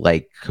the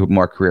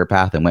more career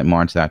path and went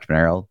more into the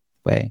entrepreneurial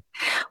way?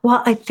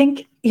 Well, I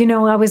think,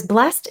 I was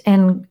blessed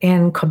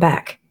in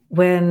Quebec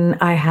when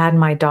I had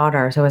my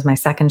daughter. So it was my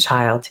second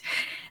child.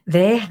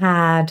 They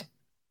had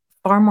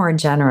far more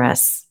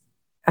generous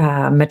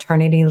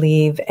maternity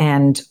leave,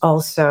 and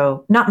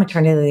also not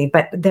maternity leave,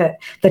 but the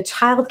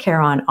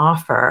childcare on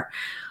offer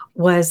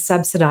was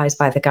subsidized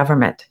by the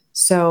government.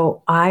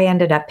 So I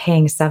ended up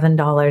paying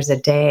 $7 a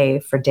day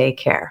for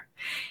daycare.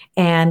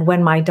 And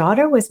when my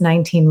daughter was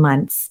 19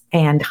 months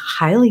and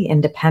highly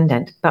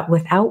independent, but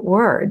without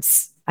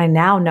words, I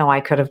now know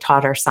I could have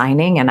taught her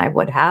signing, and I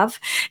would have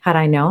had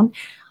I known.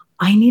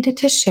 I needed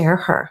to share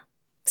her.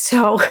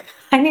 So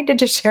I needed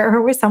to share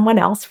her with someone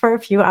else for a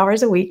few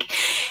hours a week.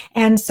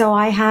 And so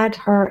I had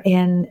her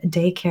in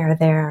daycare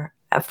there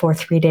for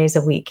 3 days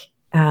a week.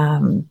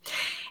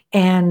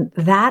 And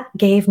that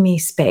gave me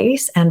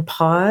space and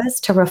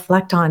pause to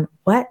reflect on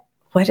what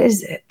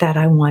is it that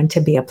I want to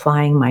be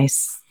applying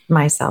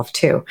myself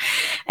to.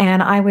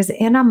 And I was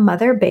in a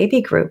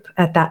mother-baby group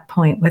at that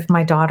point with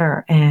my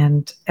daughter.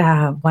 And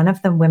one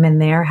of the women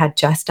there had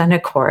just done a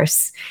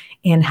course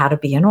in how to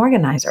be an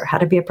organizer, how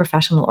to be a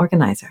professional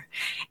organizer.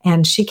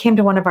 And she came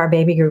to one of our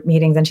baby group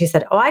meetings and she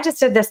said, "Oh, I just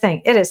did this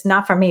thing. It is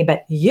not for me,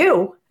 but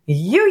you,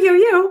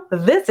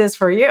 this is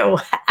for you."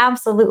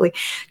 Absolutely.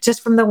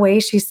 Just from the way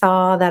she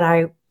saw that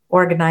I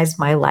organized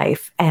my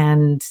life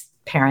and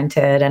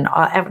parented, and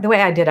the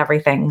way I did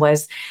everything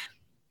was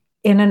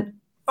in an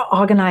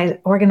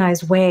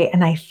organized way.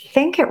 And I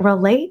think it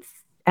relates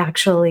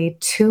actually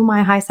to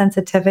my high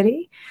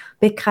sensitivity,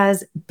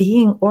 because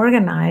being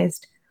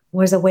organized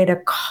was a way to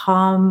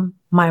calm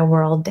my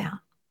world down.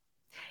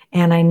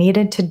 And I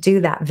needed to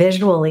do that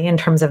visually in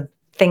terms of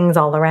things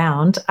all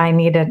around.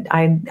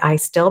 I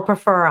still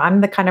prefer,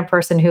 I'm the kind of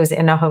person who's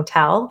in a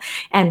hotel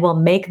and will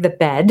make the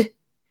bed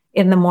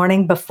in the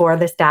morning before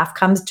the staff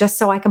comes, just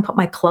so I can put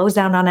my clothes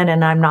down on it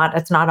and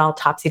it's not all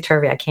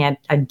topsy-turvy.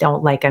 I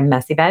don't like a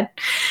messy bed.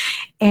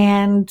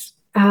 And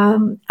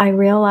I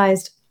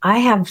realized I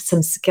have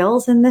some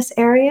skills in this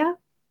area.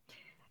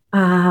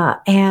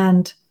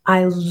 And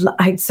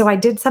so I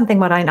did something,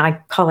 what I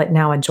call it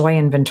now a joy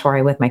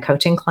inventory with my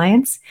coaching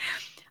clients.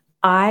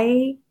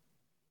 I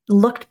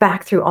looked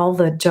back through all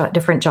the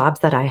different jobs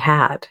that I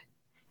had,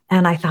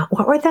 and I thought,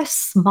 what were the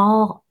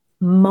small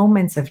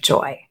moments of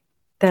joy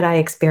that I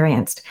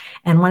experienced?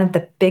 And one of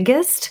the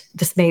biggest,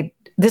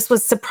 this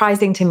was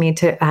surprising to me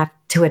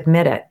to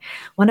admit it.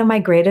 One of my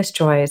greatest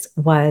joys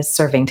was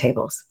serving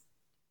tables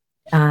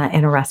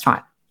in a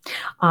restaurant.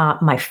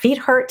 My feet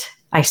hurt.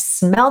 I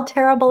smelled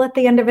terrible at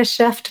the end of a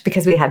shift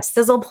because we had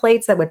sizzle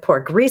plates that would pour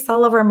grease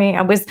all over me.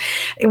 I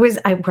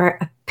wear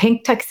a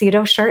pink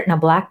tuxedo shirt and a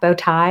black bow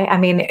tie. I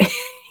mean, you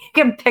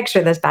can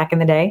picture this back in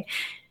the day.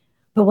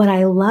 But what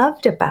I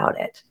loved about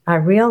it, I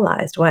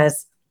realized,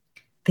 was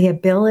the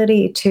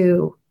ability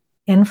to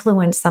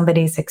influence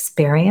somebody's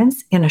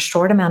experience in a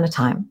short amount of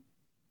time,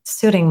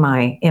 suiting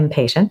my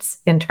impatience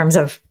in terms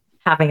of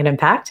having an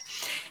impact,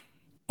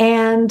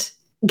 and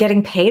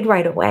getting paid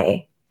right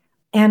away,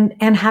 and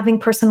having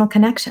personal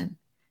connection.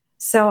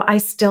 So I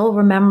still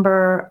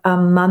remember a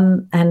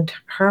mom and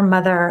her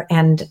mother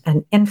and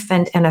an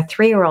infant and a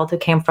 3-year-old who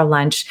came for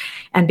lunch.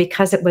 And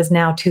because it was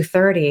now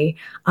 2:30,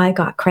 I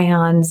got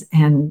crayons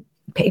and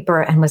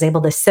paper and was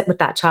able to sit with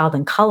that child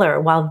and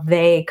color while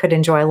they could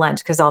enjoy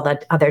lunch because all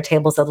the other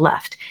tables had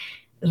left.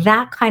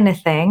 That kind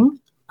of thing,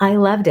 I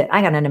loved it.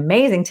 I got an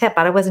amazing tip,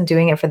 but I wasn't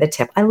doing it for the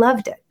tip. I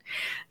loved it.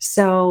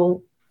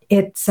 So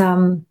it's,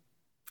 I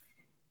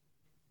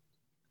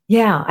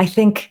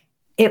think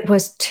it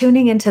was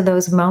tuning into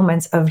those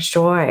moments of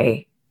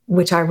joy,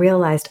 which I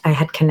realized I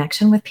had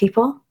connection with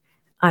people.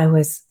 I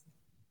was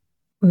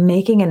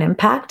making an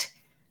impact.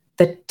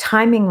 The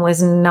timing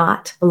was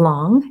not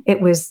long.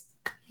 It was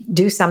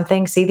do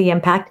something, see the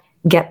impact,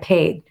 get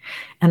paid.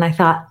 And I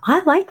thought,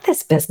 I like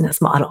this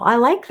business model. I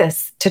like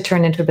this to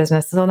turn into a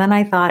business. So then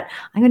I thought,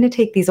 I'm going to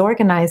take these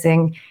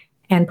organizing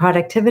and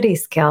productivity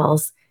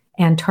skills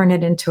and turn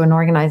it into an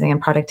organizing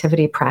and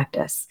productivity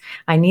practice.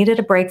 I needed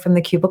a break from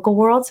the cubicle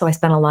world, so I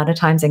spent a lot of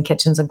times in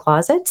kitchens and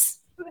closets,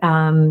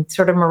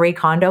 sort of Marie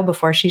Kondo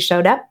before she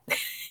showed up.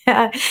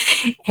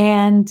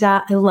 And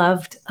I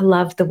loved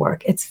the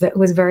work. It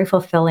was very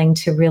fulfilling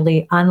to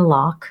really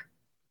unlock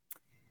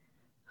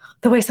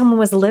the way someone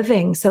was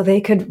living so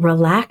they could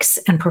relax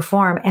and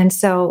perform. And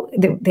so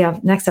the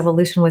next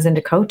evolution was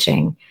into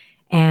coaching.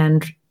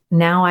 And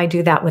now I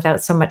do that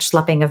without so much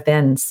schlepping of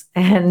bins.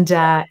 And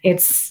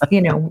it's,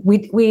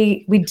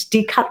 we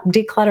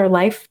declutter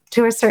life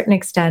to a certain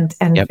extent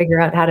and figure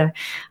out how to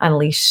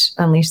unleash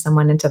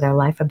someone into their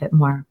life a bit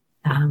more.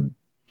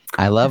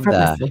 I love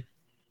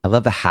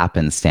the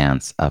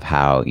happenstance of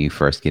how you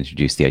first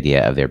introduced the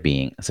idea of there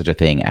being such a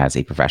thing as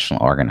a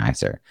professional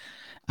organizer.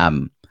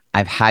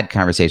 I've had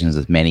conversations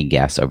with many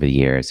guests over the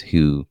years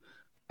who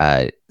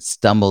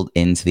stumbled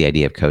into the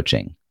idea of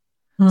coaching,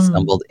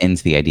 stumbled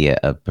into the idea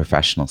of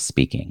professional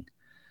speaking,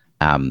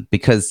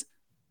 because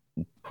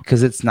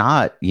it's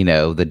not,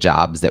 the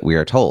jobs that we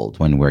are told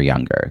when we're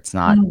younger. It's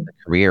not the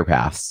career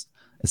paths.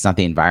 It's not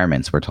the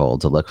environments we're told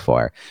to look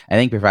for. I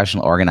think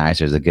professional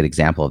organizer is a good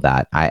example of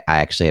that. I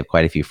actually have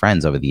quite a few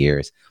friends over the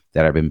years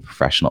that have been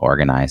professional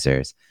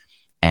organizers,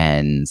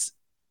 and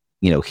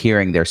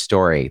hearing their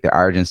story, their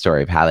origin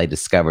story of how they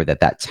discovered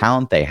that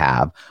talent they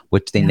have,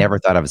 which they never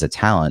thought of as a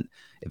talent.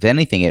 If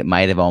anything, it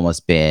might have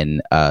almost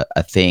been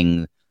a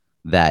thing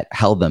that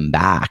held them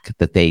back,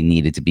 that they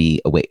needed to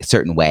be a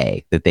certain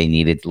way, that they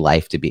needed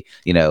life to be,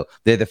 they're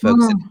the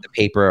folks that the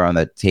paper on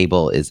the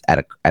table is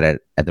at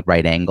the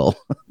right angle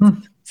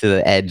to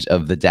the edge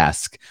of the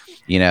desk,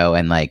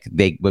 and like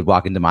they would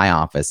walk into my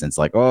office and it's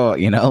like, oh,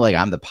 like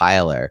I'm the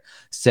piler.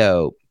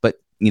 So, but,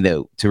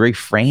 to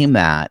reframe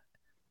that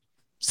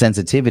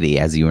sensitivity,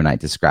 as you and I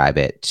describe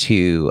it,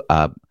 to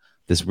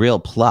this real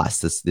plus,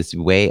 this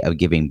way of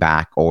giving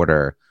back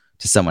order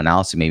to someone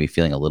else who may be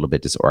feeling a little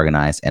bit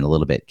disorganized and a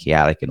little bit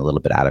chaotic and a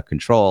little bit out of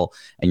control.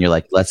 And you're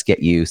like, let's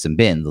get you some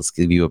bins. Let's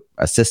give you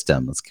a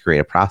system. Let's create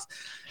a process.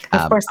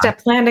 A 4-step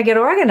plan to get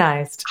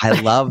organized. I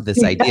love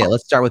this idea.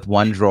 Let's start with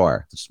one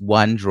drawer. Just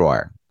one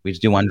drawer. We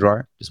just do one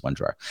drawer, just one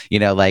drawer.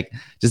 Like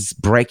just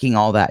breaking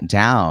all that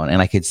down.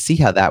 And I could see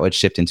how that would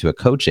shift into a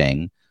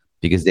coaching,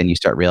 because then you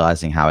start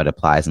realizing how it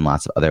applies in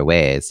lots of other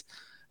ways.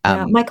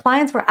 My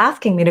clients were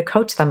asking me to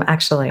coach them,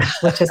 actually,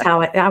 which is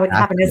how it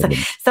happened.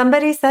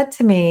 Somebody said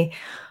to me,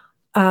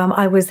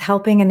 I was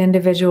helping an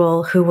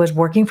individual who was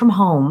working from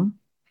home,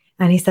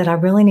 And he said, I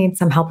really need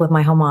some help with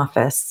my home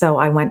office. So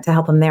I went to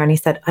help him there. And he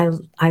said,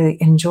 I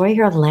enjoy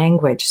your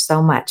language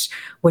so much.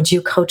 Would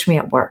you coach me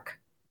at work?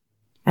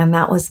 And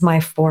that was my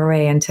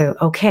foray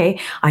into, okay,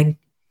 I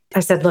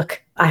said,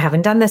 look, I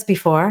haven't done this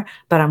before,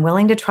 but I'm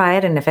willing to try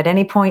it. And if at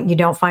any point you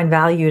don't find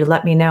value,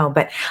 let me know.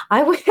 But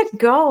I would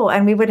go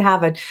and we would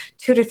have a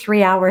 2 to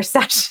 3 hour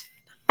session.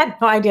 I had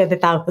no idea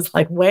that was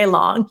like way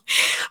long.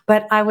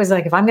 But I was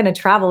like, if I'm going to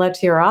travel out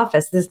to your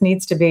office, this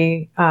needs to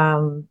be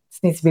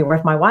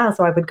worth my while.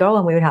 So I would go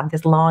and we would have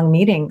these long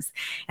meetings.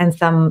 And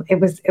it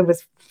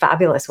was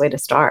fabulous way to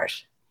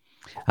start.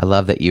 I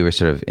love that you were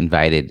sort of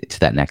invited to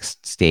that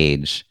next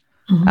stage.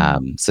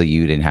 So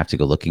you didn't have to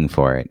go looking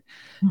for it.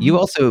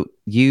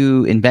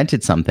 You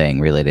invented something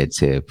related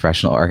to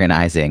professional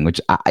organizing, which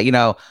I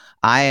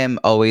am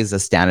always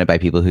astounded by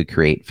people who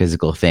create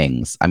physical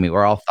things. I mean,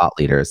 we're all thought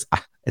leaders.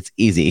 It's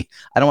easy.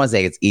 I don't want to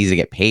say it's easy to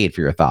get paid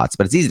for your thoughts,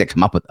 but it's easy to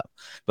come up with them.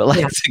 But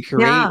like to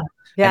create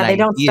they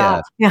don't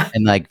stop.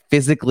 And like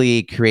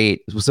physically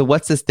create. So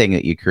what's this thing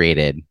that you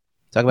created?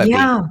 Talk about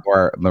being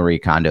before Marie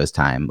Kondo's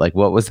time. Like,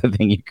 what was the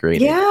thing you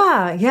created?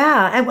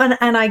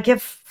 And I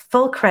give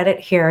full credit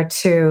here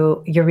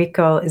to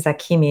Yuriko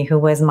Zakimi, who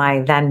was my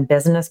then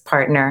business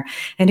partner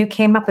and who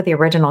came up with the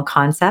original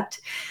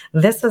concept.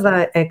 This was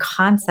a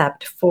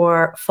concept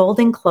for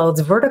folding clothes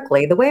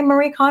vertically, the way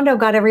Marie Kondo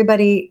got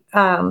everybody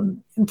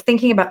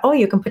thinking about,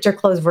 you can put your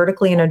clothes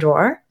vertically in a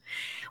drawer.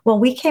 Well,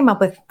 we came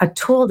up with a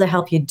tool to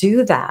help you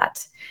do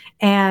that.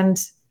 And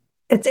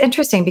it's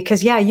interesting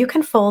because, you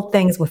can fold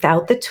things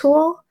without the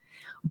tool,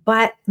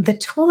 but the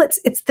tool,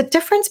 it's the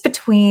difference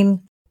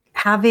between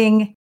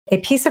having a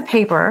piece of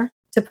paper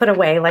to put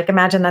away, like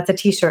imagine that's a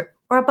t-shirt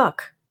or a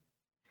book.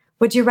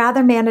 Would you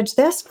rather manage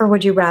this or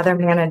would you rather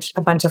manage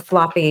a bunch of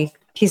floppy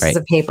pieces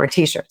of paper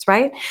t-shirts,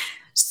 right?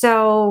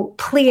 So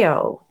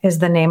Plio is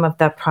the name of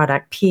the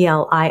product,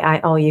 Plio.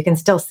 You can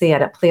still see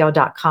it at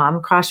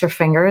plio.com. Cross your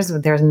fingers.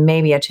 There's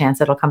maybe a chance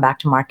it'll come back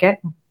to market.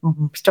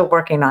 I'm still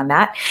working on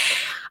that.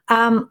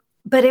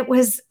 But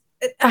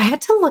I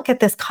had to look at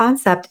this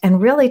concept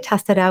and really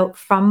test it out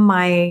from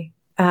my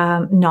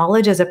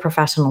knowledge as a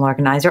professional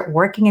organizer,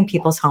 working in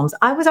people's homes.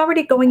 I was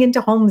already going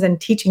into homes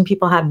and teaching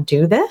people how to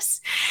do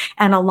this.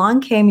 And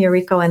along came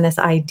Yuriko and this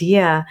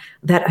idea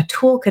that a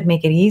tool could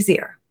make it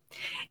easier.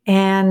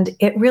 And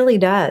it really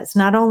does.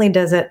 Not only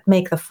does it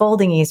make the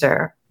folding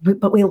easier,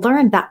 but we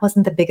learned that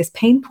wasn't the biggest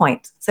pain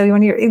point. So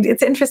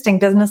it's an interesting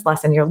business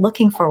lesson. You're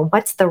looking for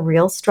what's the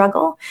real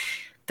struggle.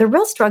 The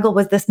real struggle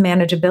was this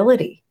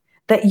manageability,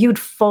 that you'd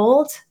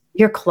fold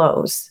your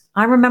clothes.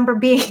 I remember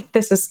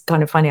this is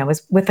kind of funny. I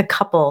was with a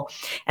couple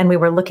and we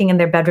were looking in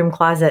their bedroom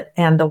closet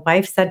and the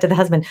wife said to the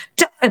husband,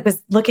 I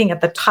was looking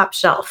at the top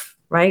shelf,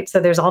 right?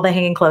 So there's all the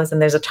hanging clothes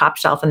and there's a top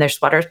shelf and there's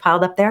sweaters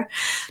piled up there.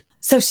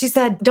 So she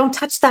said, don't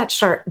touch that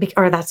shirt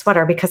or that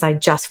sweater because I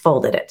just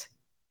folded it.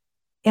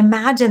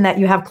 Imagine that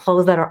you have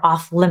clothes that are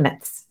off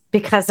limits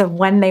because of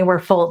when they were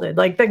folded.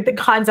 Like the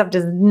concept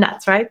is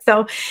nuts, right?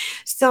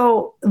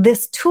 So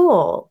this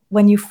tool,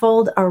 when you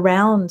fold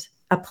around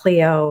a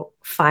Plio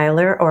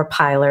filer or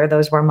piler,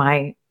 those were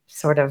my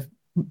sort of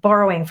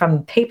borrowing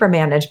from paper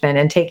management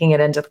and taking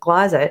it into the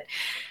closet.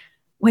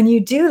 When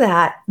you do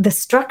that, the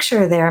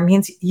structure there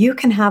means you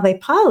can have a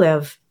pile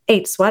of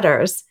 8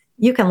 sweaters.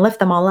 You can lift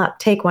them all up,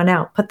 take one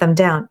out, put them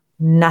down,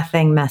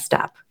 nothing messed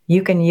up.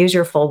 You can use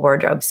your full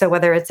wardrobe. So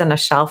whether it's in a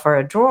shelf or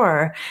a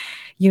drawer,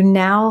 you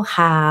now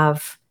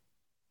have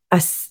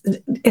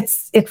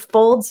it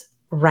folds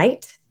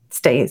right,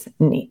 stays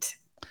neat.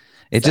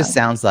 It just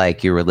sounds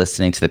like you were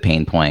listening to the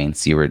pain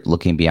points. You were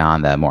looking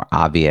beyond the more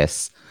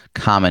obvious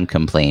common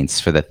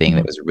complaints for the thing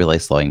that was really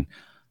slowing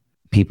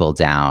people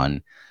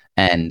down.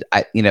 And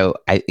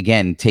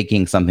again,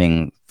 taking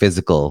something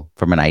physical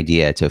from an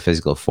idea to a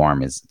physical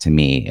form is, to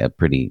me,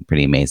 pretty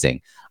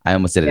amazing. I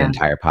almost did an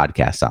entire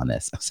podcast on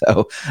this.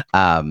 So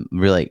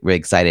really, really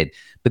excited.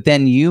 But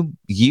then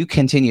you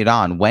continued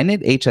on. When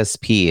did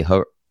HSP,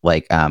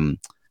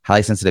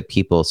 highly sensitive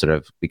people, sort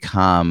of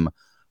become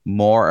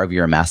more of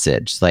your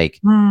message? Like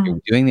you're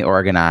doing the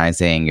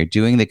organizing, you're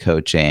doing the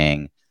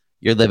coaching,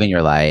 you're living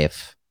your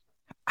life.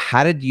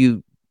 How did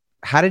you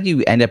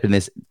end up in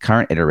this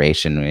current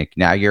iteration? Like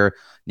now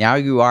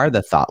you are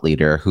the thought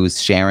leader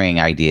who's sharing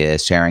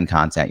ideas, sharing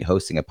content,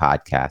 hosting a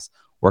podcast,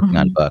 working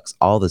on books,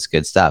 all this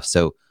good stuff.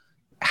 So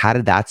how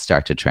did that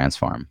start to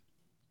transform?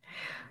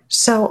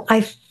 So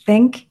I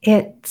think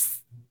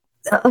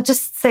I'll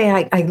just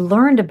say I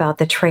learned about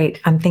the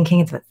trait, I'm thinking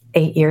it's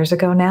 8 years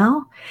ago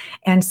now.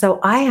 And so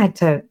I had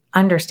to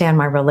understand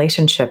my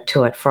relationship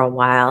to it for a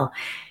while.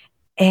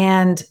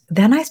 And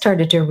then I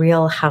started to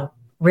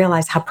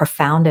realize how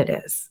profound it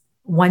is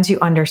once you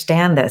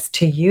understand this,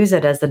 to use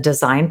it as a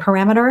design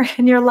parameter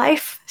in your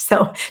life.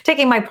 So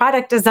taking my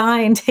product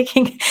design,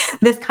 taking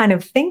this kind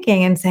of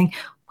thinking and saying,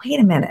 wait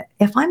a minute,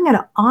 if I'm going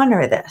to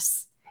honor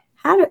this,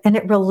 and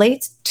it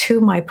relates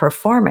to my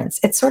performance,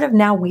 it's sort of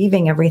now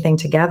weaving everything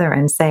together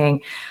and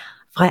saying,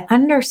 if I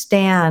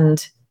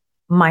understand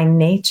my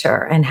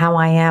nature and how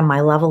I am,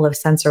 my level of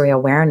sensory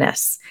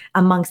awareness,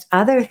 amongst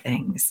other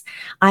things,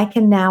 I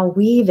can now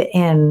weave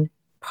in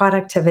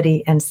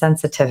productivity and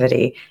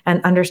sensitivity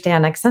and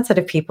understand like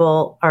sensitive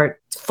people are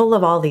full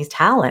of all these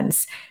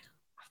talents.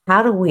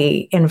 How do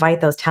we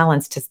invite those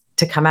talents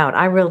to come out?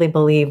 I really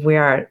believe we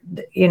are,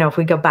 if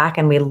we go back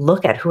and we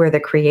look at who are the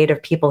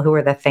creative people, who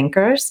are the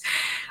thinkers,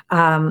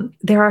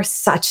 there are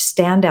such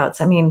standouts.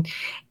 I mean,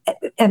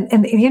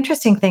 and the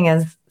interesting thing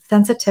is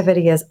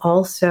sensitivity is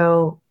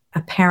also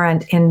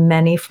apparent in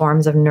many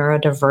forms of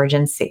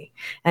neurodivergency.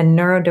 And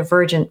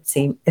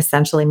neurodivergency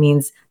essentially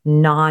means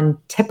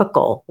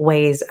non-typical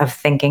ways of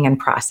thinking and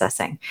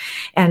processing.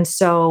 And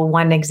so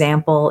one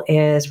example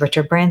is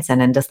Richard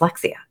Branson and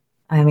dyslexia.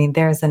 I mean,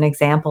 there's an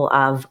example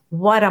of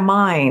what a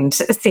mind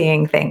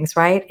seeing things,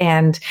 right?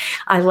 And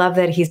I love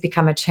that he's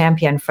become a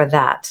champion for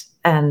that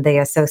and the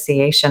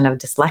association of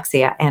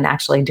dyslexia and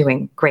actually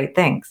doing great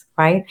things,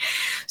 right?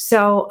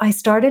 So I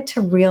started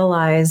to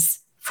realize,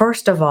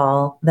 first of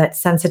all, that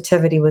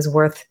sensitivity was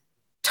worth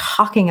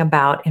talking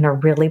about in a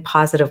really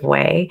positive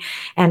way,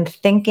 and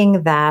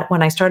thinking that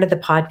when I started the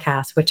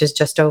podcast, which is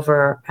just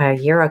over a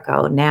year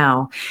ago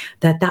now,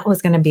 that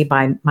was going to be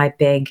my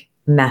big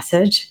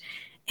message.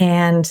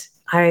 And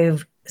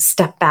I've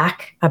stepped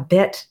back and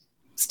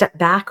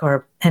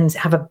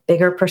have a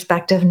bigger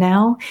perspective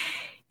now.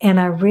 And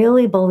I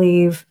really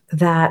believe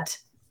that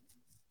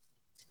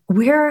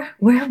we're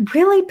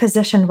really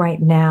positioned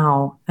right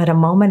now at a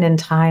moment in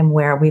time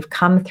where we've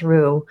come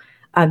through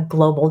a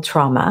global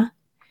trauma.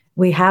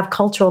 We have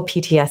cultural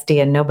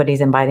PTSD and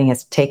nobody's inviting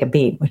us to take a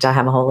beat, which I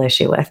have a whole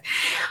issue with.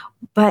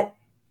 But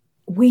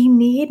we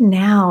need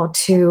now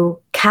to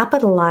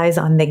capitalize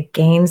on the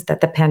gains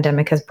that the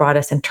pandemic has brought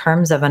us in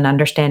terms of an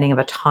understanding of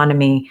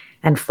autonomy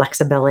and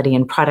flexibility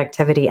and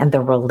productivity and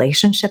the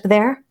relationship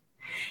there.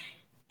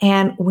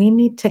 And we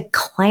need to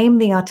claim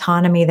the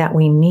autonomy that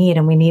we need.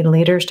 And we need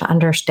leaders to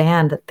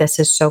understand that this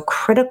is so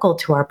critical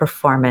to our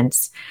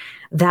performance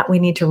that we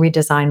need to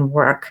redesign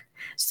work.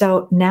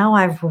 So now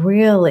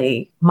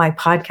my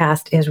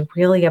podcast is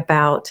really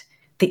about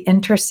the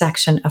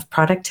intersection of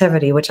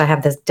productivity, which I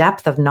have this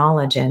depth of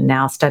knowledge in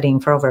now,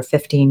 studying for over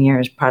 15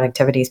 years,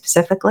 productivity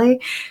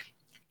specifically,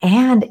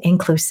 and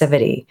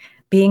inclusivity,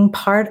 being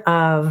part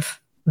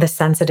of the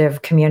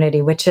sensitive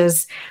community, which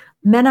is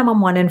minimum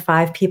 1 in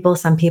 5 people.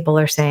 Some people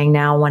are saying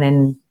now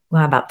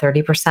about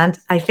 30%.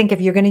 I think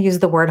if you're going to use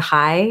the word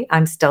high,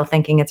 I'm still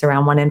thinking it's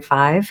around 1 in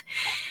 5.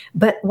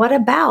 But what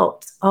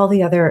about all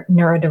the other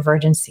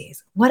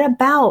neurodivergencies? What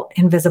about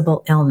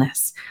invisible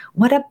illness?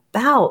 What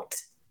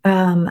about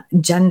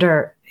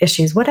gender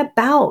issues? What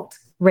about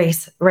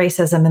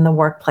racism in the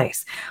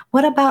workplace?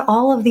 What about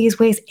all of these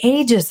ways?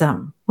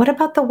 Ageism? What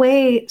about the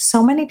way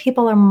so many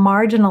people are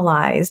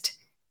marginalized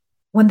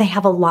when they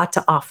have a lot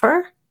to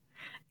offer?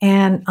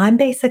 And I'm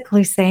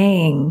basically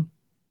saying,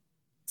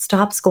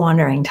 stop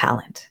squandering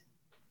talent.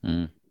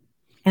 And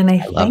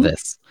I love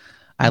this.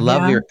 I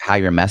love how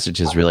your message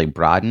has really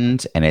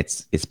broadened and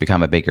it's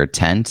become a bigger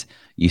tent.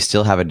 You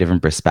still have a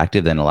different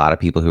perspective than a lot of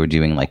people who are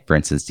doing, like, for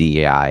instance,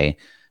 DEI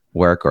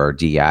work or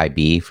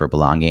DEIB for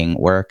belonging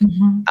work,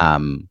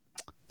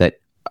 that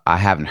I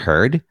haven't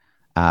heard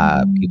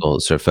people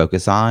sort of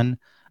focus on.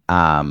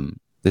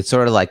 It's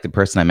sort of like the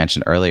person I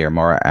mentioned earlier,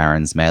 Maura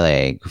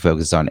Aarons-Mele, who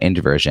focused on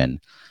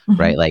introversion,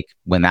 right? Like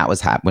when that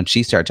was when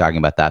she started talking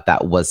about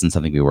that wasn't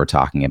something we were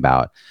talking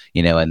about,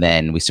 and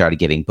then we started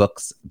getting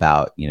books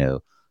about,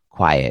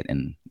 quiet,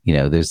 and,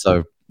 there's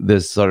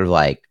sort of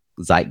like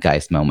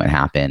zeitgeist moment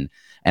happen.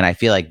 And I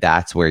feel like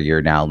that's where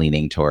you're now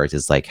leaning towards,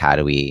 is like, how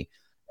do we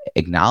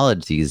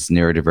acknowledge these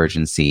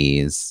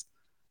neurodivergencies,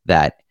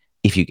 that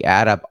if you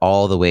add up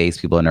all the ways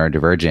people are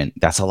neurodivergent,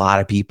 that's a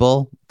lot of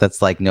people.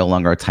 That's like no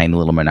longer a tiny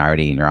little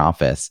minority in your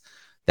office.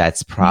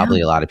 That's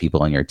probably a lot of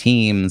people on your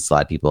teams, a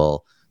lot of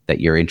people that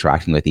you're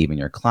interacting with, even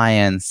your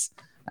clients.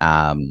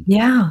 And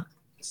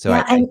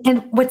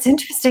what's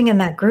interesting in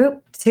that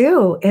group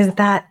too is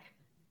that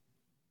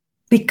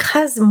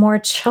because more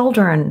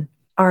children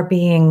are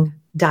being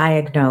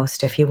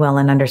diagnosed, if you will,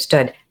 and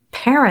understood,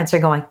 parents are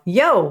going,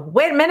 yo,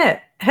 wait a minute.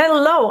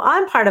 Hello,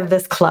 I'm part of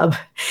this club.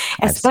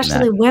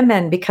 Especially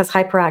women, because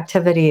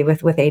hyperactivity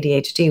with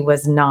ADHD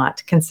was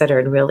not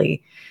considered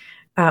really,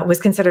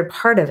 was considered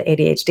part of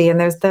ADHD. And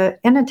there's the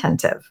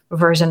inattentive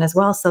version as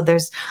well. So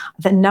there's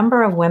the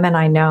number of women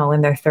I know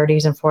in their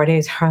 30s and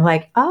 40s are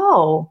like,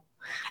 oh,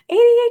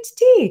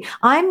 ADHD.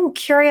 I'm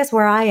curious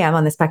where I am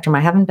on the spectrum.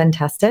 I haven't been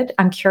tested.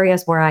 I'm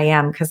curious where I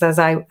am, because as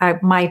I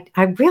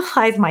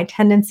realize my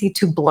tendency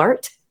to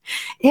blurt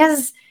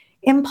is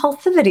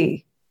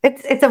impulsivity.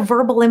 It's a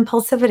verbal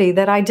impulsivity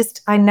that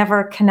I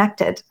never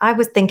connected. I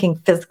was thinking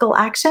physical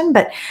action,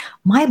 but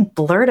my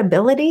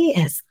blurtability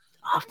is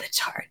off the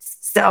charts.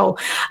 So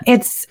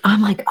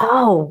I'm like,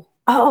 oh,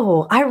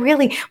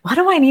 what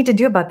do I need to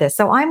do about this?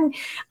 So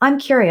I'm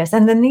curious.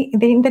 And the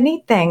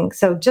neat thing,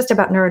 so just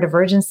about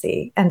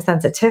neurodivergency and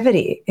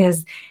sensitivity,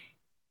 is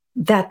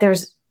that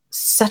there's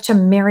such a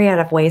myriad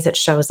of ways it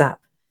shows up.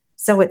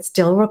 So it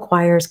still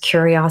requires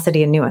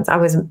curiosity and nuance. I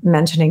was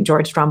mentioning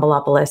George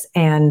Stroumboulopoulos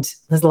and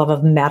his love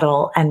of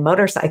metal and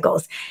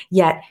motorcycles,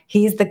 yet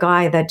he's the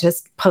guy that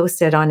just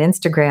posted on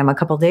Instagram a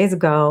couple of days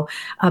ago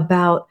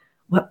about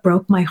what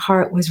broke my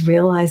heart was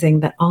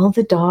realizing that all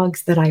the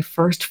dogs that I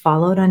first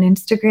followed on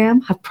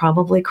Instagram have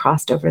probably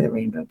crossed over the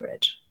Rainbow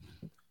Bridge.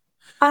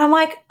 And I'm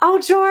like, oh,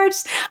 George,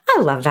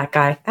 I love that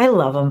guy. I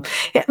love him.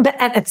 Yeah, but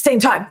at the same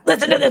time,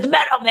 listen to this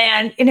metal,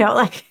 man.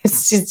 Like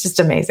it's just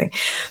amazing.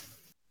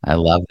 I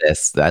love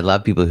this. I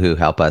love people who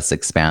help us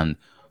expand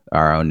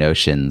our own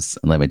notions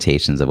and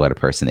limitations of what a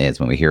person is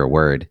when we hear a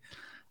word.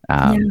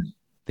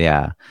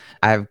 Yeah.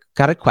 I've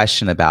got a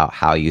question about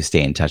how you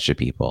stay in touch with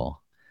people.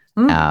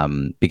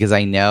 Because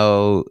I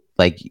know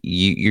like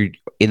you're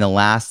in the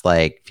last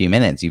like few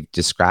minutes, you've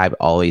described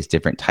all these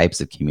different types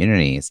of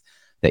communities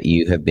that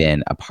you have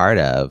been a part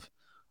of,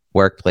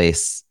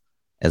 workplace,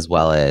 as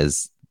well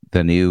as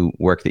the new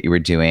work that you were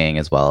doing,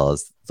 as well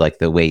as like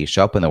the way you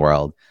show up in the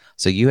world.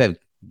 So you have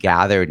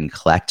gathered and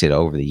collected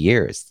over the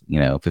years,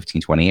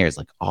 15, 20 years,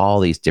 like all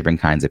these different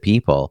kinds of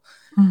people.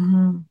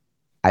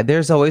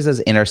 There's always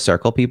those inner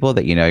circle people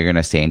that you're going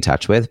to stay in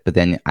touch with. But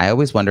then I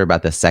always wonder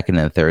about the second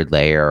and third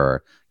layer,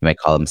 or you might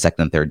call them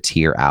second and third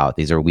tier out.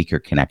 These are weaker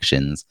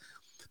connections,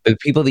 but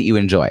people that you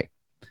enjoy.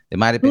 It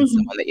might have been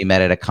someone that you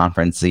met at a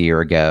conference a year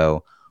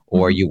ago,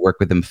 or you worked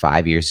with them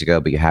 5 years ago,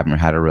 but you haven't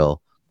had a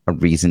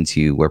reason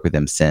to work with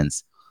them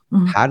since.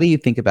 How do you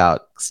think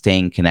about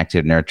staying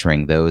connected,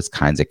 nurturing those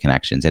kinds of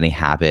connections? Any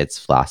habits,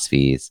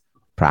 philosophies,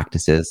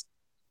 practices?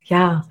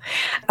 Yeah,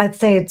 I'd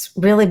say it's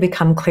really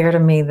become clear to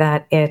me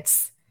that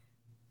it's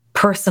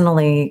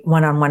personally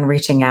one-on-one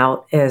reaching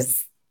out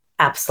is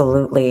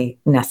absolutely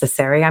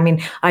necessary. I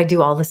mean, I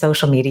do all the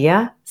social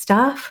media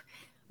stuff,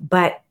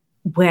 but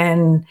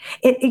when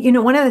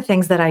one of the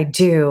things that I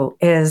do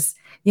is,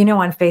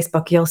 on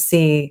Facebook, you'll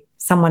see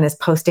someone is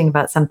posting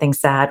about something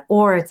sad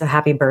or it's a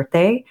happy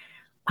birthday.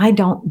 I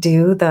don't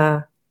do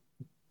the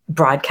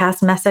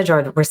broadcast message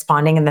or the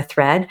responding in the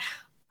thread.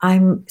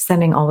 I'm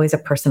sending always a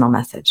personal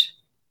message.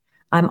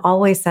 I'm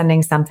always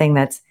sending something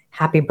that's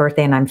happy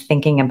birthday and I'm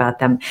thinking about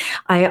them.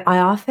 I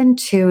often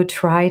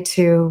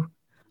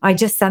I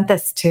just sent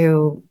this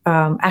to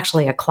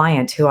actually a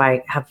client who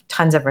I have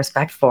tons of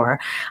respect for.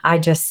 I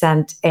just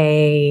sent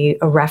a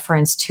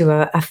reference to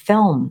a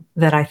film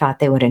that I thought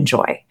they would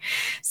enjoy.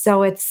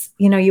 So it's,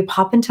 you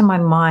pop into my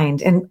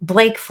mind, and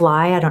Blake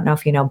Fly, I don't know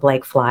if you know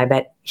Blake Fly,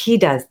 but he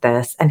does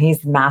this and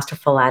he's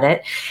masterful at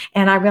it.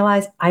 And I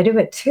realized I do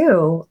it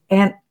too.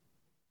 And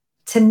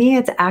to me,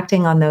 it's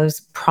acting on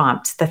those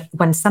prompts that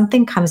when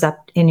something comes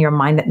up in your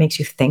mind that makes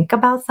you think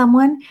about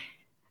someone,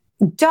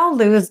 don't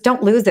lose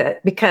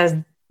it, because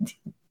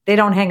they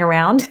don't hang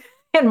around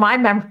in my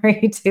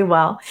memory too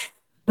well,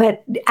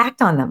 but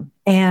act on them.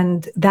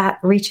 And that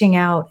reaching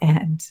out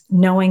and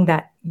knowing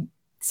that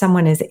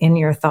someone is in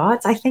your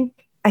thoughts, I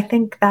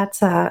think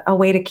that's a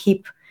way to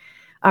keep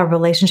a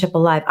relationship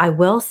alive. I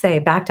will say,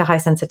 back to high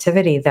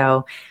sensitivity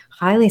though,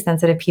 highly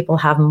sensitive people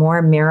have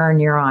more mirror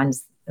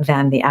neurons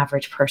than the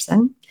average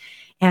person.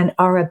 And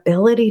our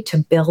ability to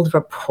build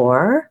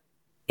rapport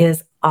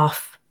is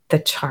off the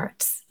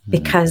charts,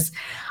 because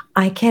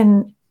I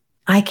can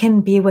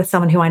be with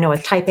someone who I know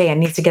is type A and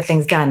needs to get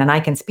things done, and I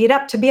can speed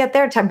up to be at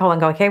their tempo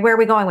and go, okay, where are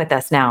we going with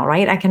this now,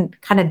 right? I can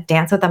kind of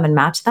dance with them and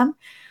match them.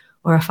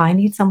 Or if I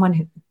need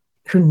someone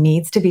who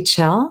needs to be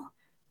chill,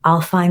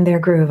 I'll find their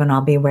groove and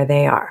I'll be where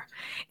they are.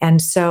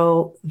 And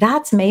so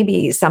that's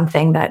maybe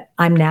something that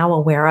I'm now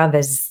aware of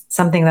as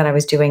something that I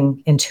was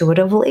doing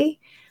intuitively,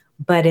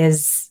 but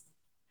is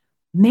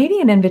maybe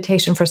an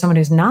invitation for someone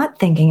who's not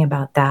thinking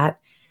about that.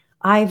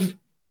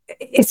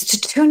 It's to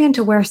tune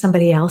into where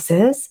somebody else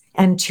is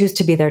and choose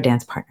to be their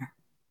dance partner.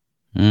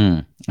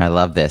 I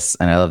love this.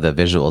 And I love the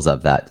visuals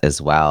of that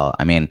as well.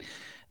 I mean,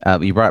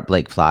 you brought up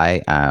Blake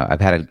Fly. I've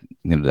had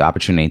the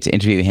opportunity to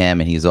interview him,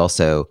 and he's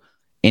also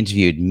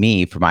interviewed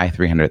me for my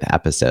 300th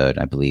episode,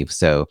 I believe.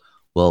 So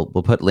we'll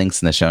put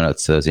links in the show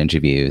notes to those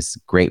interviews.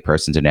 Great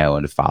person to know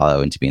and to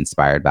follow and to be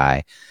inspired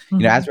by.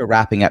 As we're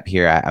wrapping up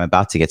here, I'm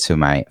about to get to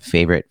my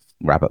favorite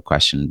wrap-up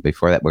question.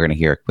 Before that, we're going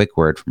to hear a quick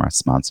word from our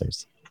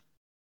sponsors.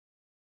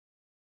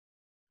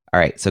 All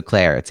right. So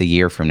Claire, it's a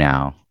year from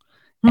now.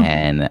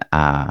 And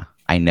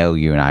I know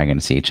you and I are going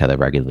to see each other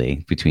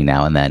regularly between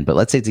now and then. But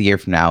let's say it's a year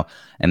from now,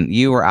 and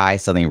you or I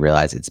suddenly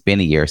realize it's been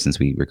a year since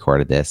we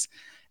recorded this.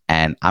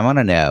 And I want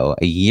to know,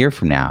 a year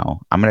from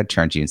now, I'm going to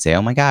turn to you and say,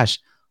 oh my gosh,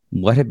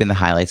 what have been the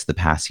highlights of the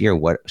past year?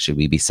 What should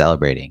we be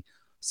celebrating?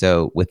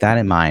 So with that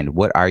in mind,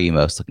 what are you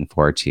most looking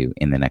forward to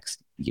in the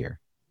next year?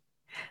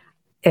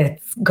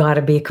 It's got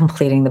to be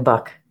completing the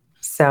book.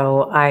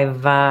 So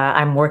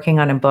I'm working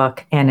on a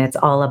book, and it's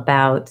all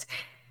about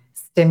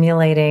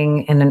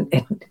stimulating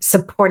and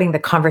supporting the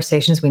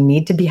conversations we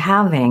need to be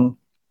having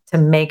to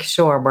make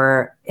sure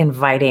we're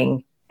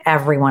inviting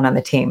everyone on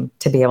the team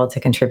to be able to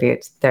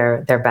contribute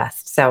their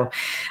best. So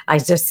I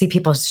just see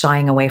people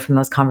shying away from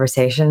those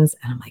conversations,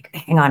 and I'm like,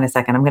 hang on a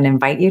second, I'm going to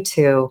invite you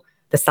to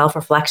the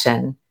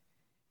self-reflection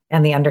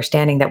and the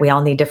understanding that we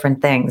all need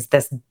different things.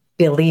 This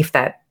belief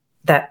that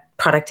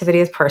productivity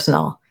is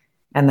personal,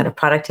 and that if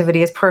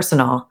productivity is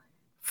personal,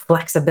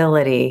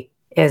 flexibility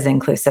is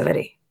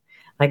inclusivity.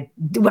 Like,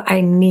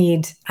 I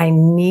need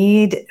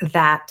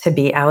that to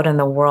be out in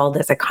the world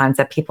as a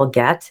concept people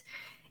get.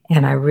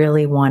 And I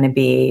really want to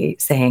be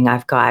saying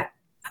I've got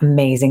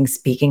amazing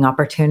speaking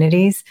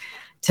opportunities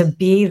to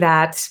be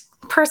that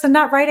person,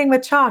 not writing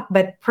with chalk,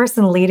 but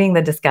person leading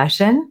the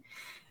discussion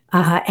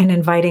and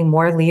inviting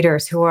more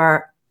leaders who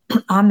are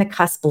on the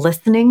cusp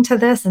listening to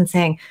this and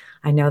saying,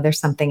 I know there's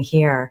something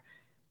here.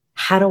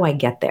 How do I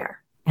get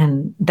there?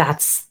 And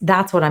that's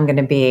what I'm going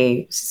to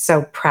be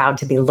so proud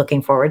to be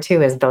looking forward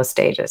to, is those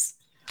stages.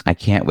 I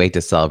can't wait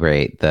to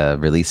celebrate the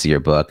release of your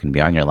book and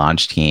be on your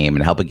launch team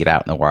and help it get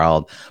out in the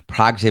world.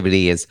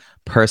 Productivity is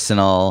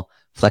personal.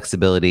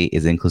 Flexibility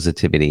is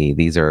inclusivity.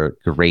 These are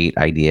great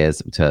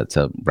ideas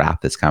to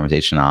wrap this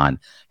conversation on.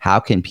 How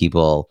can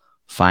people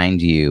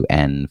find you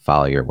and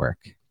follow your work?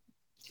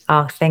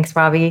 Oh, thanks,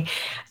 Robbie.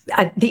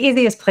 The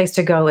easiest place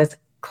to go is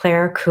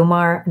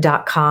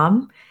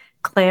clarekumar.com.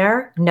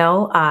 Clare,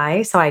 no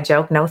I, so I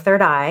joke, no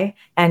third I,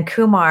 and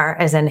Kumar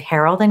as in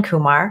Harold and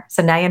Kumar.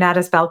 So now you know how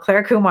to spell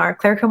Clare Kumar,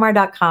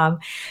 clarekumar.com.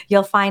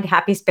 You'll find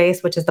Happy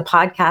Space, which is the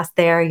podcast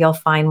there. You'll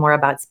find more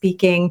about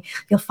speaking.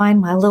 You'll find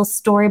my little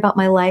story about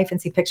my life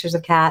and see pictures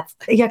of cats.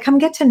 Yeah, come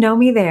get to know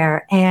me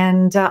there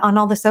and on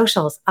all the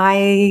socials.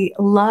 I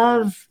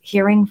love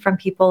hearing from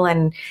people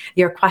and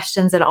your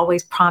questions. It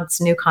always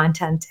prompts new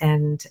content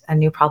and a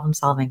new problem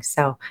solving.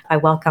 So I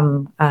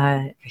welcome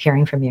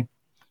hearing from you.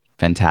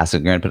 Fantastic.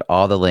 We're going to put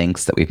all the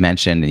links that we've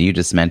mentioned and you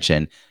just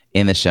mentioned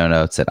in the show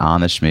notes at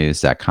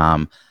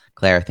ontheschmooze.com.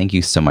 Clare, thank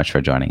you so much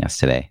for joining us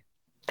today.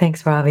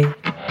 Thanks, Robbie.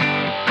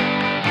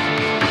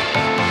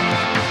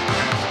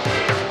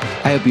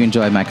 I hope you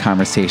enjoyed my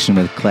conversation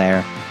with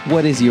Clare.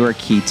 What is your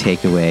key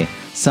takeaway?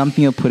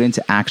 Something you'll put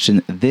into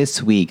action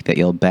this week that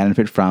you'll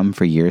benefit from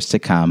for years to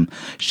come.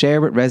 Share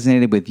what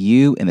resonated with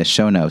you in the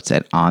show notes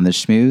at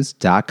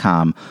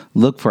ontheschmooze.com.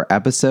 Look for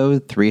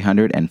episode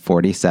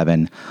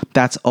 347.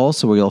 That's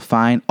also where you'll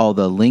find all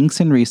the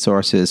links and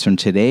resources from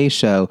today's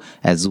show,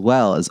 as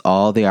well as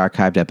all the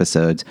archived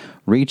episodes.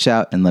 Reach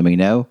out and let me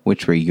know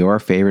which were your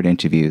favorite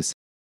interviews.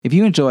 If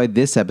you enjoyed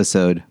this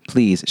episode,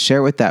 please share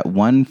it with that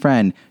one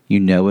friend you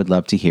know would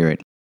love to hear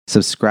it.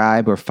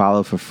 Subscribe or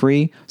follow for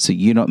free so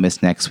you don't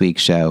miss next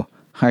week's show.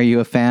 Are you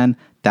a fan?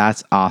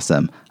 That's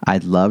awesome.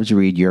 I'd love to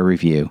read your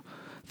review.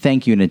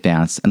 Thank you in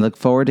advance and look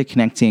forward to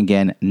connecting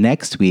again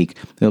next week.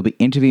 We'll be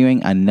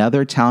interviewing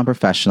another talent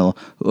professional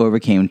who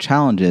overcame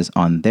challenges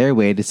on their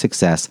way to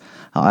success.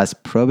 I'll ask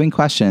probing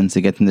questions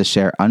to get them to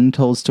share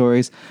untold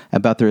stories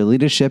about their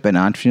leadership and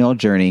entrepreneurial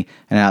journey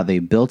and how they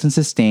built and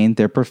sustained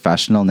their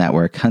professional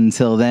network.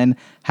 Until then,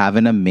 have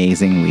an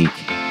amazing week.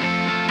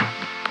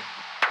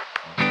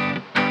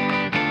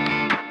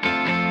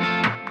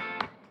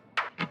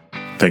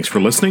 Thanks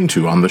for listening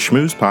to On the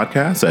Schmooze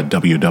podcast at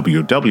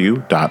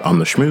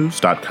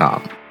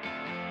www.ontheschmooze.com.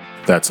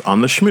 That's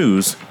On the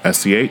Schmooze,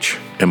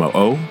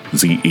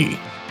 SCHMOOZE.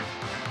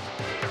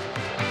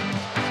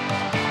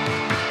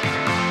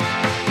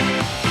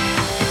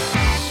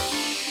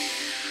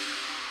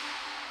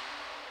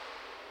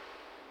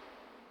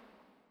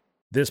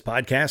 This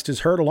podcast is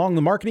heard along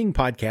the Marketing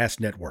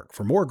Podcast Network.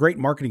 For more great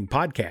marketing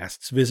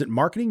podcasts, visit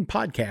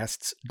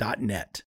marketingpodcasts.net.